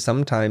is, and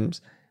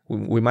sometimes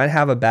we might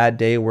have a bad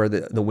day where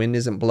the wind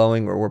isn't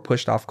blowing or we're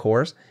pushed off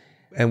course,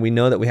 and we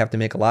know that we have to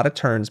make a lot of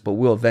turns, but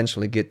we'll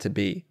eventually get to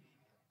B.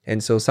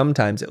 And so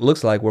sometimes it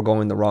looks like we're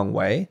going the wrong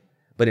way,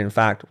 but in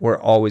fact, we're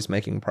always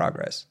making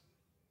progress.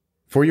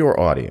 For your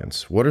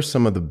audience, what are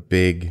some of the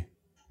big,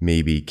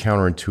 maybe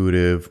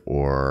counterintuitive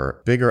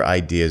or bigger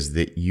ideas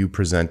that you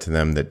present to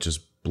them that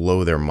just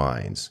blow their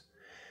minds?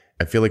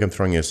 I feel like I'm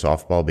throwing you a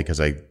softball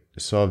because I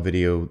saw a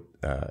video,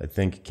 I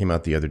think it came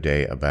out the other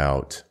day,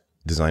 about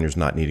designers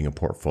not needing a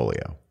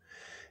portfolio.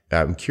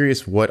 I'm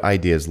curious what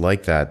ideas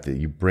like that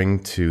you bring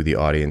to the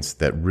audience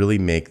that really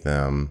make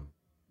them,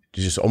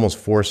 just almost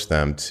force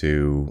them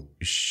to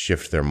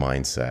shift their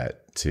mindset,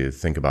 to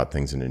think about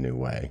things in a new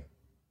way.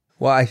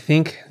 Well, I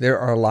think there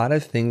are a lot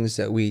of things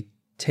that we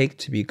take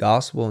to be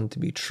gospel and to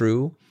be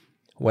true,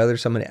 whether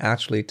somebody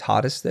actually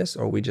taught us this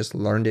or we just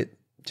learned it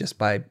just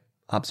by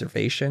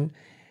observation,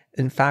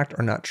 in fact,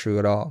 are not true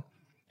at all.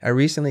 I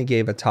recently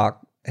gave a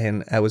talk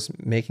and I was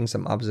making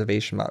some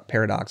observation about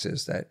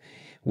paradoxes that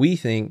we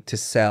think to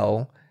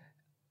sell,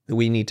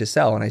 we need to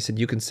sell. And I said,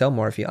 you can sell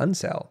more if you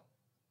unsell.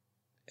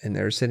 And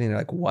they're sitting there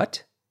like,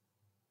 what?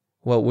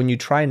 Well, when you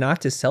try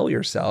not to sell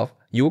yourself,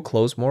 you will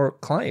close more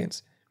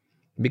clients,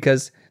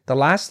 because the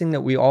last thing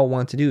that we all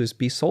want to do is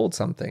be sold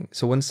something.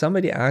 So when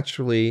somebody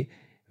actually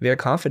very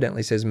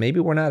confidently says, maybe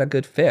we're not a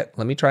good fit,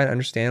 let me try and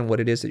understand what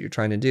it is that you're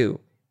trying to do.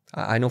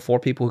 I know 4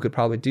 people who could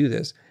probably do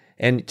this.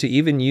 And to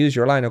even use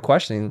your line of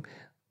questioning,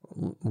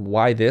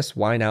 why this,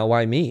 why now,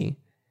 why me?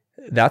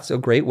 That's a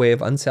great way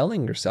of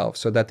unselling yourself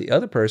so that the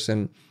other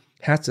person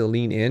has to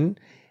lean in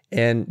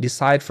and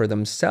decide for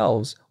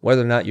themselves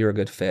whether or not you're a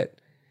good fit.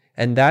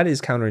 And that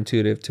is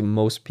counterintuitive to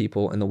most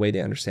people in the way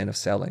they understand of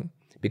selling,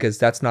 because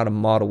that's not a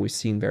model we've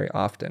seen very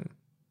often.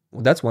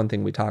 Well, that's one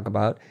thing we talk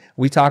about.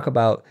 We talk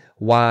about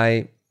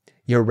why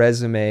your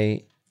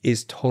resume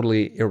is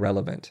totally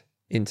irrelevant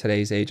in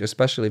today's age,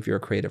 especially if you're a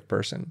creative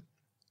person,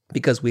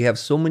 because we have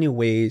so many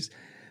ways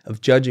of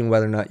judging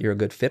whether or not you're a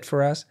good fit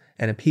for us.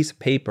 And a piece of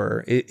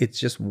paper, it's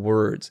just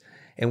words.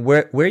 And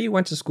where you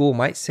went to school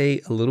might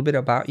say a little bit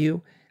about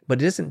you,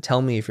 but it doesn't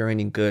tell me if you're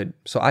any good.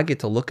 So I get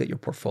to look at your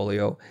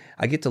portfolio,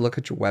 I get to look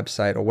at your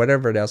website or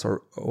whatever it is,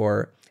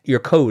 or your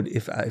code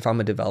if I'm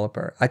a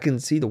developer. I can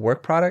see the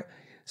work product.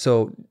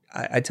 So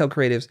I tell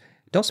creatives,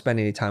 don't spend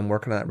any time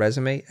working on that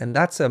resume. And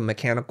that's a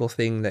mechanical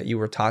thing that you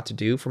were taught to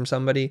do from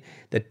somebody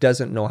that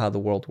doesn't know how the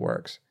world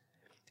works.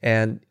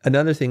 And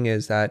another thing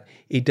is that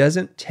it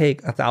doesn't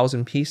take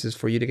 1,000 pieces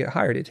for you to get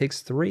hired. It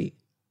takes 3.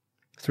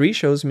 3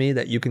 shows me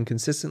that you can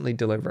consistently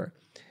deliver.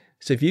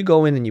 So if you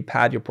go in and you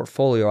pad your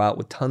portfolio out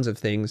with tons of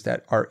things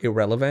that are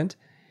irrelevant,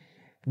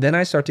 then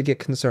I start to get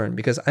concerned,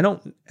 because I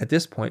don't, at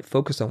this point,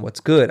 focus on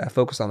what's good. I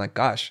focus on like,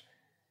 gosh,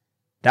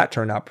 that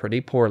turned out pretty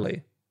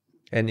poorly.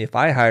 And if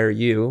I hire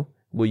you,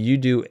 will you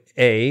do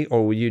A,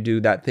 or will you do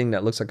that thing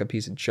that looks like a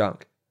piece of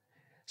junk?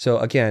 So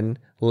again,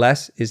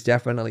 less is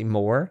definitely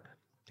more.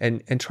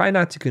 And try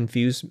not to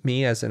confuse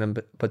me as a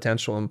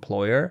potential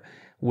employer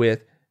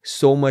with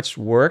so much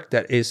work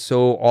that is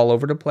so all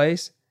over the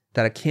place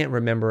that I can't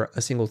remember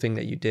a single thing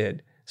that you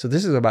did. So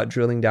this is about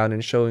drilling down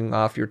and showing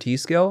off your T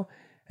skill.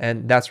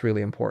 And that's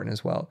really important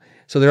as well.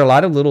 So there are a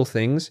lot of little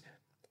things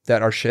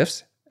that are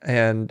shifts.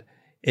 And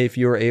if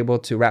you're able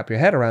to wrap your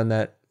head around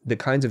that, the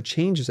kinds of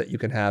changes that you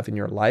can have in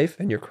your life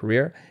and your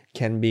career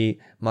can be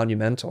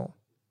monumental.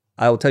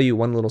 I will tell you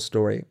one little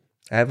story.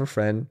 I have a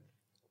friend,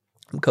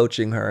 I'm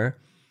coaching her.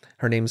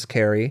 Her name's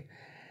Carrie.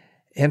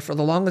 And for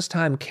the longest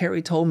time,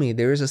 Carrie told me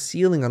there is a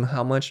ceiling on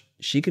how much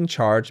she can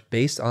charge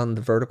based on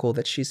the vertical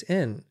that she's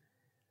in.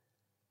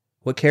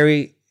 What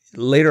Carrie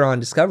later on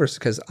discovers,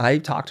 because I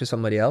talked to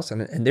somebody else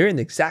and they're in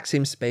the exact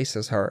same space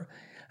as her.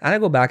 And I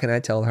go back and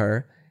I tell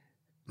her,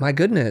 my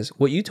goodness,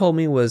 what you told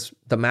me was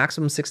the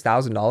maximum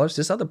 $6,000.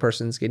 This other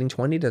person's getting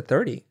 20 to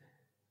 30.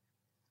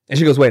 And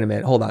she goes, wait a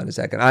minute, hold on a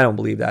second. I don't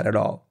believe that at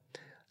all.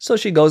 So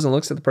she goes and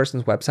looks at the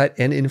person's website,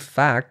 and in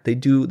fact, they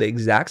do the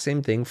exact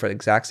same thing for the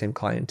exact same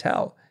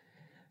clientele.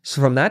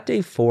 So from that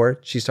day forward,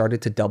 she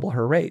started to double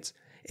her rates.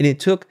 And it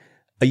took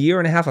a year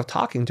and a half of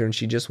talking to her, and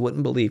she just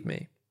wouldn't believe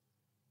me.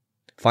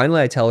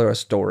 Finally, I tell her a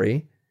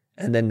story,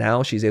 and then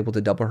now she's able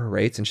to double her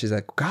rates, and she's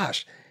like,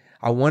 gosh,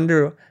 I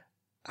wonder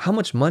how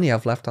much money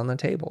I've left on the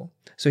table.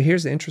 So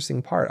here's the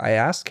interesting part. I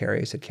asked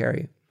Carrie, I said,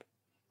 Carrie,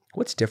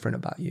 what's different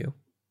about you?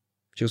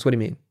 She goes, what do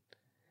you mean?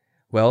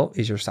 Well,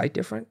 is your site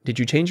different? Did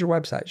you change your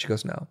website? She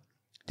goes, no.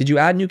 Did you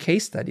add new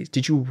case studies?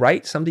 Did you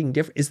write something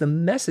different? Is the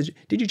message,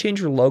 did you change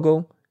your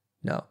logo?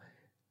 No.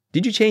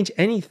 Did you change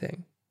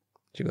anything?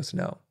 She goes,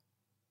 no.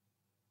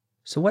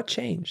 So what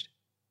changed?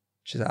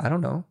 She said, I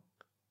don't know.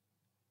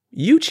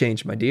 You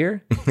changed, my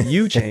dear.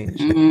 You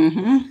changed.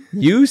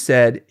 You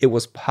said it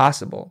was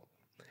possible.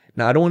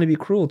 Now, I don't want to be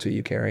cruel to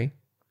you, Carrie,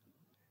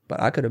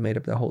 but I could have made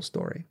up the whole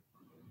story.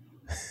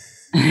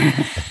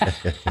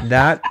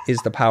 That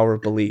is the power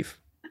of belief.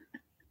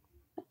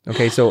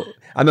 Okay, so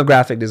I'm a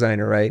graphic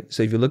designer, right?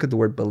 So if you look at the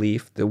word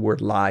belief, the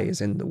word lie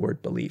is in the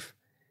word belief.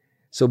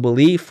 So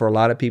belief for a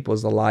lot of people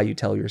is the lie you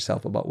tell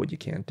yourself about what you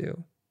can't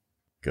do.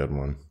 Good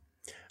one.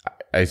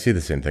 I see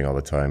the same thing all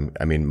the time.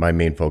 I mean, my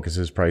main focus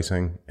is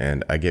pricing,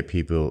 and I get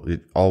people,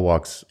 all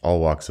walks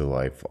of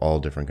life, all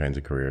different kinds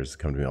of careers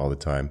come to me all the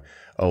time.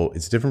 Oh,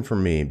 it's different for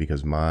me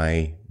because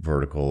my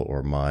vertical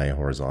or my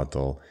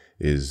horizontal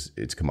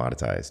it's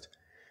commoditized.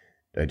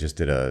 I just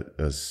did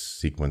a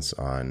sequence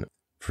on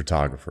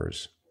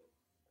photographers.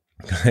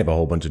 I have a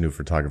whole bunch of new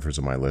photographers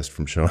on my list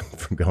from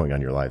going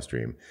on your live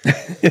stream,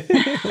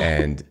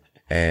 and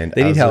they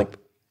need help. Like,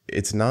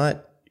 it's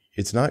not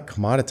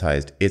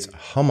commoditized. It's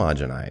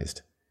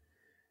homogenized.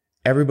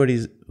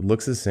 Everybody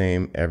looks the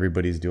same.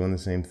 Everybody's doing the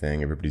same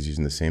thing. Everybody's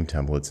using the same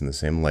templates and the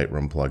same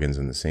Lightroom plugins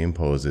and the same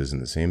poses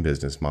and the same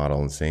business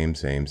model and same.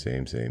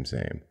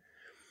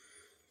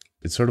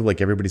 It's sort of like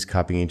everybody's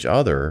copying each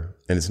other,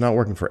 and it's not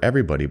working for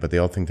everybody, but they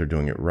all think they're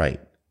doing it right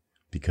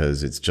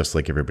because it's just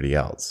like everybody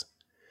else.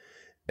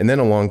 And then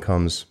along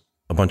comes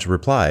a bunch of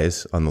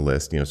replies on the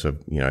list.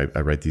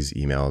 I write these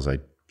emails. I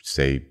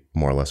say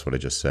more or less what I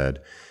just said.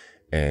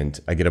 And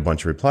I get a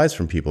bunch of replies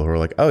from people who are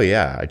like, oh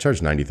yeah, I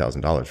charged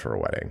 $90,000 for a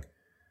wedding.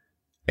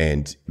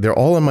 And they're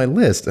all on my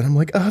list. And I'm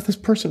like, oh, this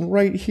person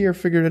right here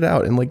figured it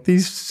out. And like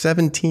these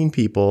 17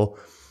 people,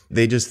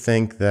 they just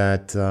think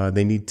that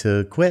they need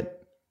to quit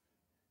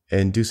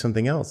and do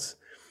something else.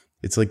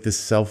 It's like this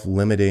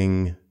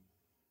self-limiting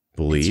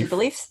belief.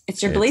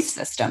 It's your belief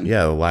system.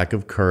 Yeah, a lack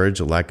of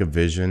courage, a lack of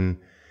vision,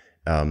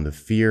 the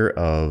fear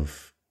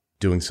of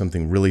doing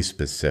something really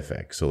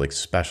specific. So like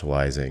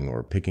specializing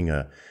or picking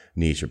a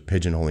niche or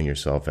pigeonholing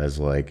yourself as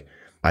like,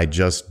 I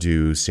just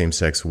do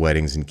same-sex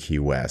weddings in Key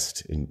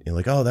West. And you're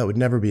like, oh, that would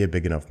never be a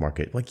big enough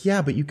market. Like,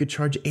 yeah, but you could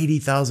charge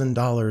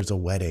 $80,000 a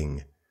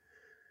wedding.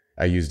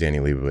 I used Annie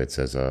Leibovitz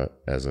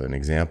as an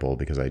example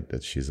because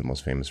she's the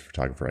most famous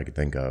photographer I could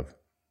think of.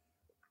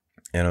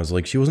 And I was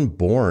like, she wasn't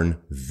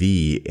born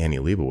the Annie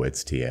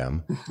Leibovitz,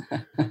 TM.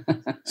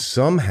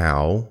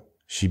 Somehow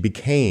she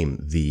became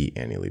the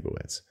Annie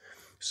Leibovitz.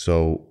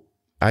 So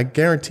I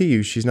guarantee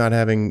you she's not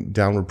having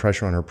downward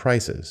pressure on her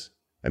prices.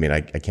 I mean,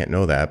 I can't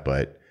know that,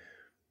 but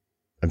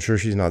I'm sure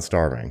she's not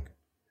starving.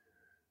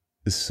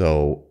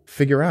 So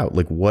figure out,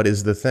 like, what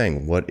is the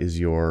thing? What's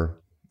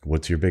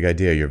your big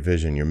idea, your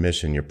vision, your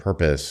mission, your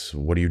purpose?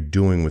 What are you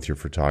doing with your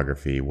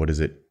photography? What is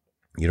it?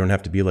 You don't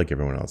have to be like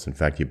everyone else. In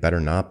fact, you better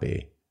not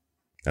be.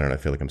 I don't know, I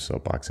feel like I'm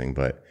soapboxing,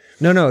 but...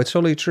 No, it's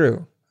totally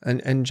true.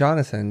 And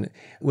Jonathan,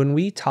 when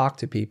we talk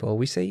to people,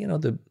 we say,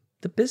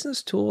 the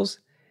business tools,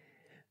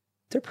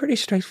 they're pretty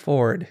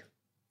straightforward.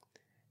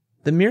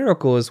 The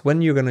miracle is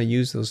when you're going to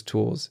use those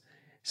tools.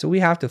 So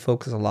we have to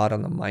focus a lot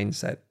on the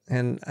mindset.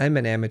 And I'm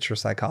an amateur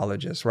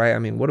psychologist, right? I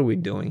mean, what are we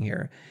doing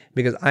here?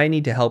 Because I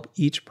need to help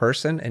each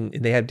person, and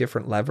they have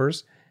different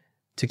levers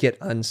to get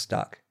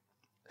unstuck.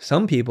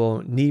 Some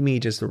people need me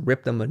just to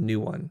rip them a new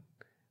one,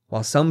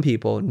 while some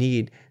people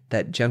need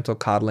that gentle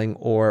coddling,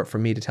 or for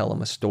me to tell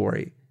them a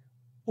story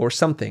or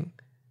something,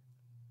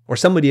 or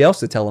somebody else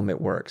to tell them it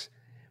works.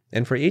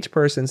 And for each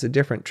person, it's a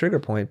different trigger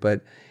point.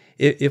 But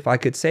if I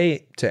could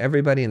say to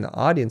everybody in the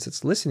audience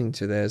that's listening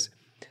to this,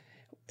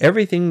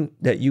 everything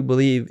that you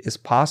believe is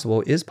possible,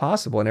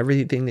 and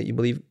everything that you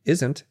believe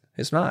isn't,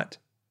 is not.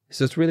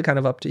 So it's really kind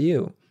of up to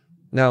you.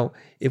 Now,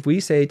 if we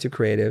say to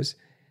creatives,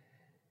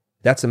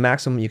 that's the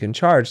maximum you can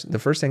charge, the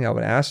first thing I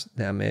would ask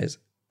them is,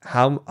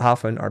 how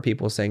often are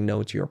people saying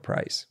no to your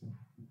price?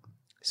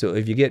 So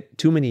if you get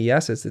too many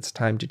yeses, it's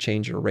time to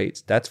change your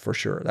rates. That's for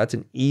sure. That's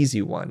an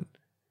easy one.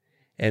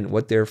 And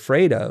what they're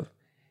afraid of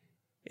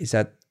is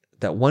that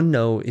one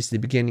no is the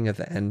beginning of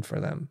the end for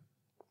them.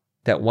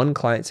 That one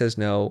client says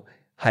no,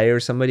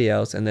 hire somebody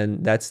else, and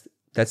then that's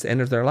the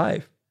end of their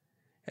life.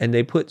 And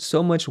they put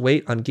so much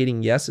weight on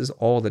getting yeses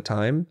all the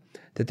time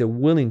that they're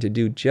willing to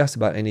do just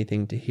about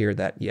anything to hear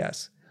that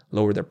yes.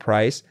 Lower their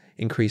price,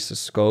 increase the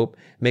scope,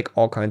 make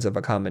all kinds of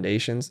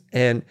accommodations,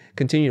 and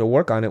continue to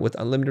work on it with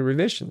unlimited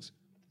revisions.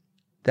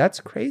 That's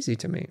crazy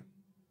to me.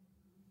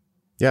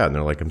 Yeah, and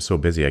they're like, I'm so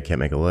busy, I can't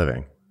make a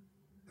living.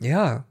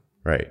 Yeah.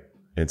 Right.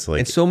 It's like...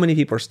 And so many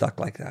people are stuck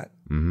like that.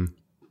 Mm-hmm.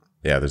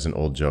 Yeah, there's an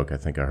old joke, I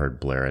think I heard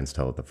Blair Enns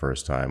tell it the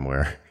first time,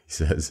 where he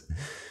says,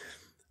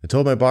 I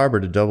told my barber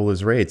to double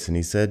his rates, and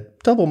he said,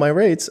 double my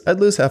rates, I'd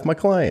lose half my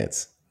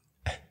clients.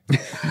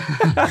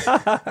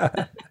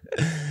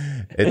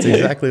 It's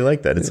exactly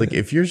like that. It's like,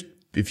 if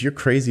you're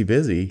crazy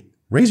busy,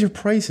 raise your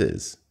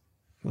prices.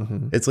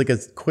 Mm-hmm. It's like a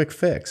quick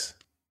fix.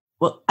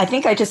 Well, I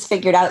think I just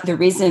figured out the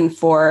reason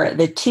for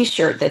the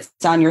t-shirt that's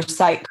on your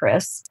site,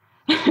 Chris.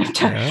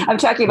 I'm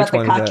talking about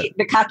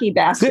the cocky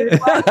bastard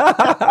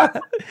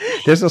one.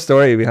 There's a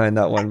story behind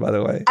that one, by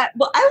the way. I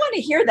want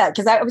to hear that,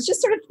 because I was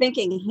just sort of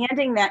thinking,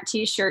 handing that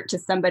T-shirt to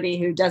somebody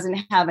who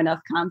doesn't have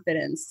enough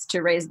confidence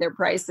to raise their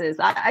prices.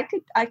 I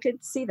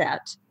could see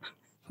that.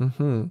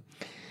 Mm-hmm.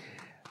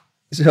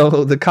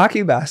 So the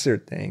cocky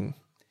bastard thing,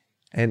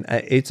 and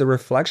it's a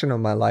reflection of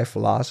my life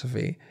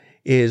philosophy,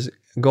 is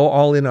go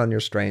all in on your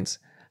strengths.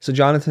 So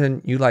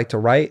Jonathan, you like to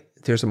write.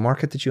 There's a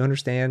market that you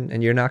understand,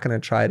 and you're not going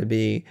to try to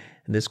be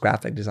this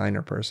graphic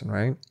designer person,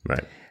 right?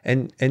 Right.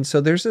 And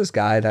so there's this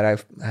guy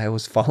that I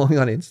was following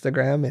on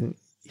Instagram, and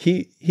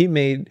he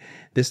made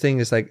this thing.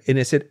 It's like, and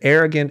it said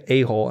arrogant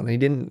a-hole, and he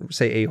didn't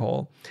say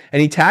a-hole,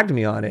 and he tagged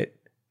me on it.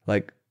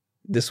 Like,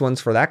 this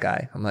one's for that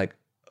guy. I'm like,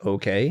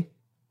 okay,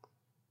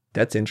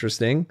 that's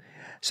interesting.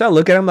 So I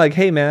look at him like,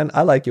 hey man,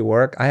 I like your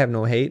work. I have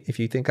no hate. If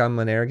you think I'm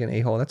an arrogant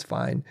a-hole, that's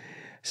fine.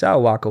 So I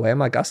walk away. I'm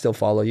like, I'll still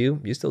follow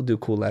you. You still do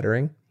cool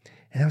lettering.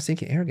 And I was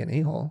thinking, arrogant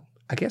a-hole.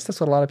 I guess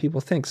that's what a lot of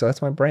people think. So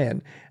that's my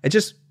brand. It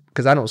just,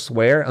 because I don't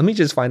swear, let me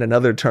just find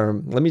another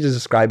term. Let me just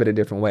describe it a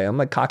different way. I'm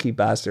like cocky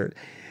bastard.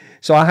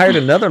 So I hired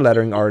another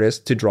lettering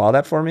artist to draw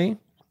that for me.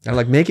 And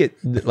like, make it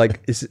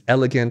like it's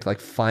elegant, like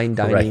fine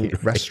dining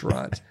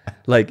restaurant.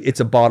 Like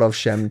it's a bottle of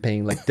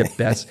champagne, like the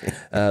best,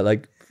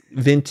 like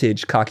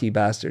vintage cocky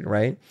bastard,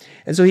 right?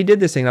 And so he did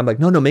this thing. I'm like,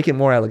 no, make it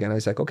more elegant. I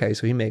was like, okay.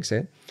 So he makes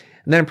it.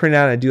 And then I print it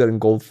out and I do it in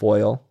gold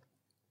foil.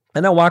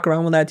 And I walk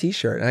around with that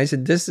T-shirt. And I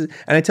said, this is,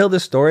 and I tell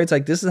this story. It's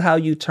like, this is how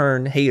you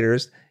turn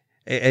haters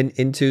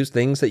into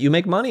things that you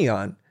make money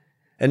on.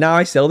 And now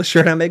I sell the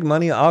shirt. I make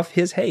money off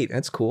his hate.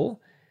 That's cool.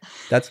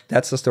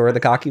 That's the story of the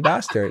cocky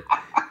bastard.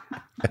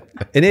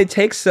 And it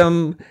takes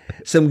some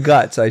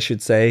guts, I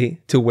should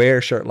say, to wear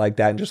a shirt like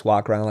that and just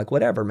walk around like,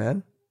 whatever,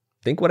 man.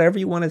 Think whatever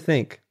you want to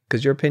think,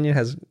 because your opinion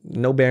has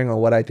no bearing on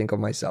what I think of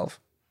myself.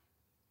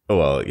 Oh,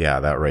 well, yeah,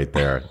 that right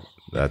there.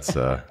 That's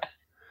a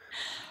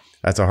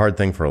hard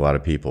thing for a lot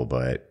of people,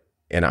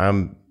 and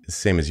I'm the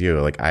same as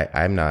you. Like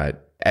I'm not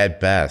at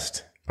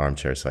best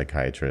armchair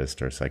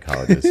psychiatrist or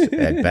psychologist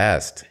at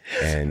best.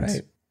 And,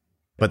 right.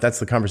 But that's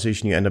the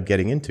conversation you end up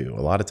getting into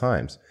a lot of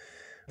times.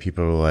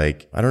 People are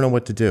like, I don't know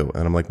what to do.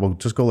 And I'm like, well,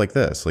 just go like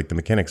this. Like the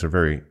mechanics are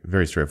very,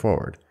 very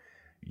straightforward.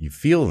 You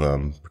feel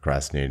them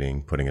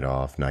procrastinating, putting it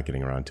off, not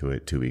getting around to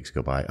it. 2 weeks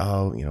go by.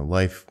 Oh,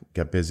 life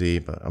got busy.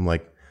 But I'm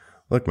like,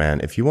 look,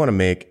 man, if you want to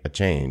make a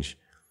change,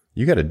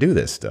 you got to do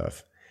this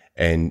stuff.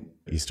 And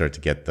you start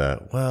to get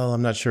well,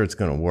 I'm not sure it's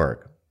going to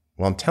work.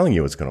 Well, I'm telling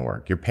you it's going to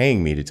work. You're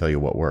paying me to tell you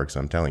what works.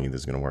 I'm telling you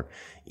this is going to work.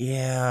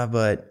 Yeah,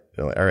 but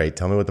all right,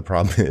 tell me what the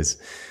problem is.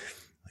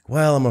 Like,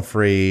 well, I'm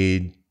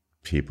afraid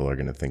people are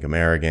going to think I'm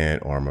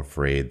arrogant, or I'm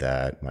afraid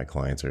that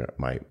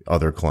my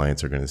other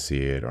clients are going to see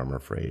it, or I'm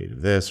afraid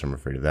of this, or I'm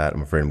afraid of that.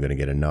 I'm afraid I'm going to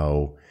get a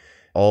no.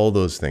 All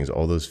those things,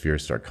 all those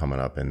fears start coming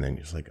up. And then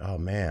you're just like, oh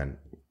man,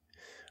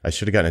 I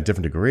should have gotten a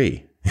different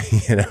degree,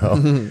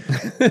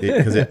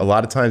 because a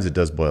lot of times it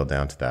does boil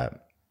down to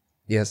that.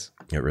 Yes,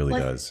 it really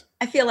does.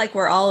 I feel like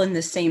we're all in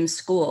the same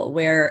school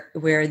where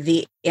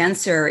the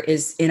answer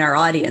is in our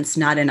audience,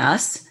 not in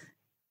us.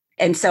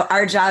 And so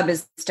our job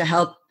is to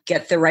help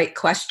get the right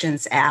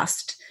questions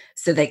asked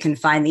so they can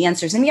find the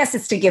answers. And yes,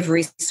 it's to give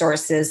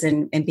resources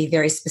and be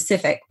very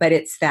specific, but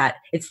it's that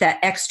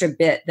extra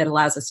bit that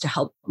allows us to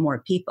help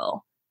more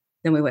people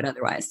than we would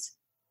otherwise.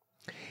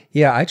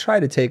 Yeah, I try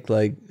to take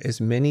like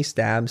as many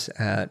stabs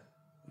at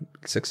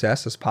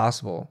success as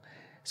possible.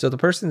 So the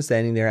person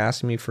standing there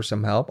asking me for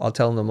some help, I'll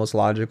tell them the most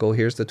logical,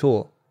 here's the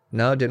tool.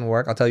 No, it didn't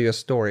work. I'll tell you a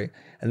story,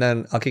 and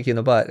then I'll kick you in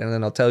the butt, and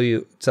then I'll tell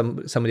you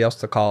somebody else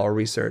to call or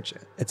research,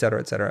 et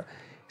cetera, et cetera.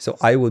 So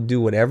I will do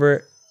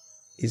whatever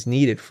is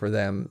needed for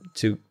them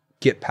to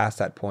get past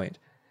that point.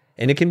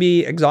 And it can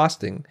be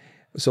exhausting.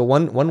 So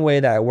one way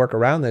that I work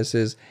around this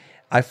is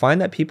I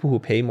find that people who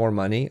pay more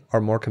money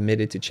are more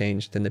committed to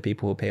change than the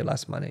people who pay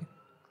less money.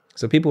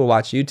 So people who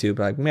watch YouTube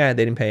are like, man,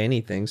 they didn't pay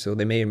anything, so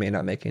they may or may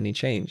not make any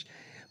change.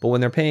 But when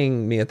they're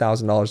paying me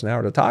 $1,000 an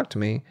hour to talk to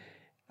me,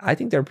 I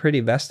think they're pretty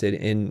vested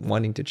in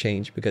wanting to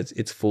change because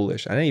it's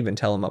foolish. I didn't even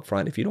tell them up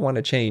front, if you don't want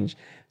to change,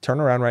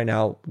 turn around right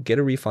now, get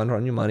a refund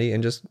on your money,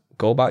 and just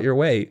go about your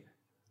way,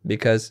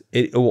 because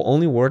it will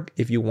only work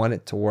if you want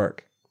it to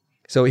work.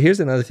 So here's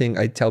another thing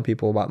I tell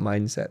people about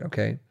mindset,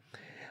 okay?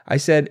 I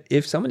said,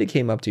 if somebody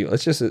came up to you,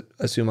 let's just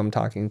assume I'm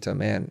talking to a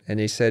man,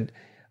 and they said,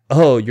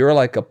 oh, you're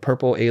like a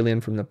purple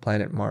alien from the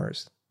planet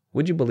Mars.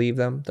 Would you believe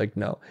them? Like,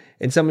 no.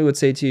 And somebody would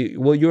say to you,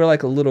 well, you're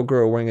like a little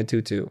girl wearing a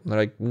tutu. And they're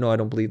like, no, I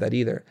don't believe that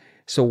either.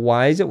 So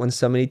why is it when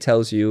somebody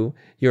tells you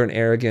you're an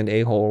arrogant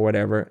a-hole or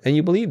whatever, and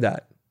you believe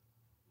that?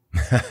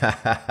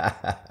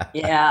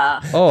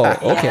 Yeah. Oh,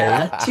 okay.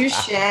 Yeah. Touche.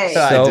 So,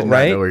 I did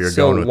not know where you're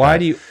going with why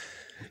that.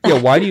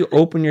 why do you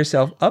open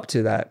yourself up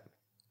to that?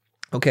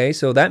 Okay,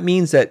 so that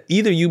means that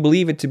either you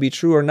believe it to be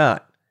true or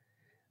not.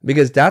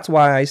 Because that's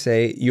why I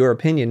say your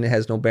opinion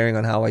has no bearing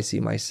on how I see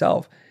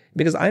myself.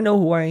 Because I know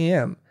who I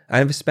am.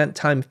 I've spent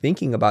time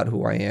thinking about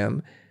who I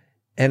am.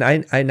 And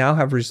I now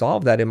have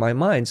resolved that in my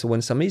mind. So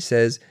when somebody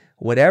says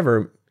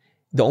whatever,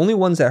 the only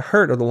ones that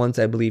hurt are the ones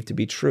I believe to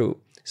be true.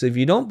 So if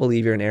you don't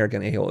believe you're an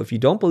arrogant a-hole, if you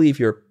don't believe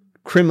you're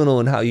criminal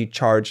in how you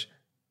charge,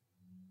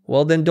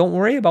 well, then don't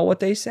worry about what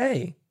they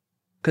say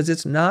because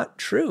it's not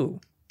true.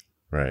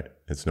 Right.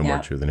 It's no more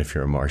true than if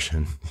you're a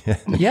Martian.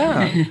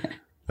 Yeah.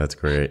 That's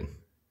great.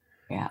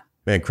 Yeah.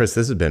 Man, Chris,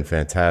 this has been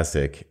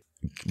fantastic.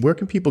 Where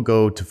can people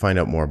go to find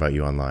out more about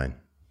you online?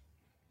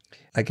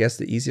 I guess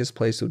the easiest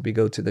place would be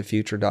go to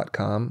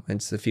thefutur.com.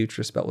 It's the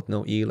future spelled with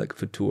no E, like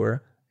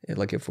futur.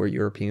 Like if we're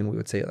European, we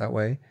would say it that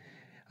way.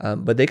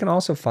 But they can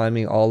also find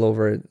me all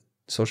over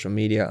social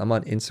media. I'm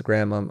on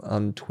Instagram, I'm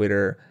on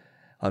Twitter,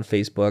 on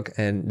Facebook,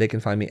 and they can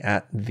find me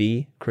at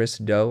the Chris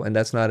Do. And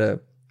that's not a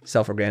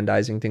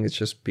self-aggrandizing thing. It's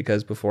just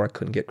because before I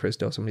couldn't get Chris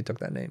Do, somebody took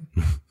that name.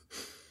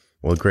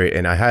 Well, great.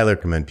 And I highly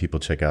recommend people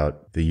check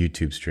out the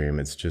YouTube stream.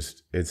 It's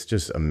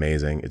just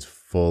amazing. It's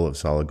full of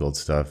solid gold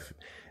stuff.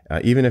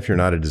 Even if you're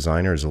not a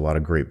designer, there's a lot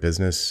of great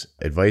business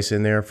advice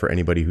in there for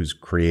anybody who's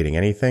creating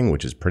anything,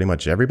 which is pretty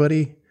much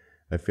everybody,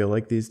 I feel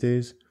like these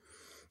days.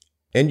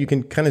 And you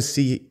can kind of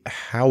see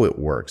how it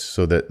works.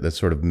 So that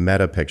sort of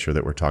meta picture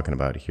that we're talking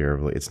about here,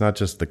 it's not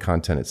just the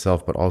content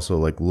itself, but also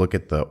like look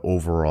at the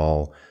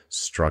overall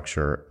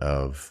structure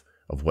of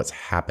what's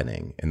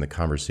happening in the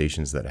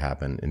conversations that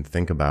happen, and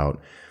think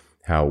about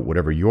how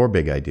whatever your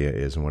big idea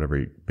is and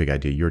whatever big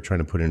idea you're trying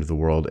to put into the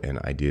world and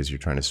ideas you're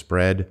trying to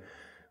spread,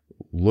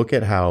 look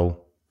at how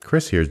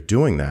Chris here is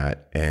doing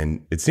that.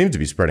 And it seems to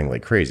be spreading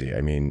like crazy. I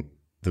mean,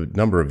 the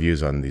number of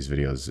views on these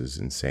videos is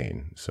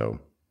insane. So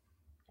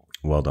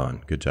well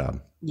done. Good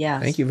job. Yeah.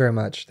 Thank you very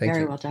much. Thank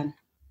Very you. well done.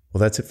 Well,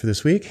 that's it for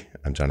this week.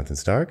 I'm Jonathan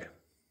Stark.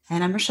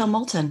 And I'm Rochelle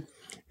Moulton.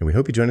 And we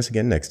hope you join us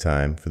again next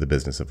time for The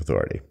Business of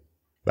Authority.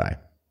 Bye.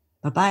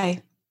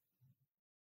 Bye-bye.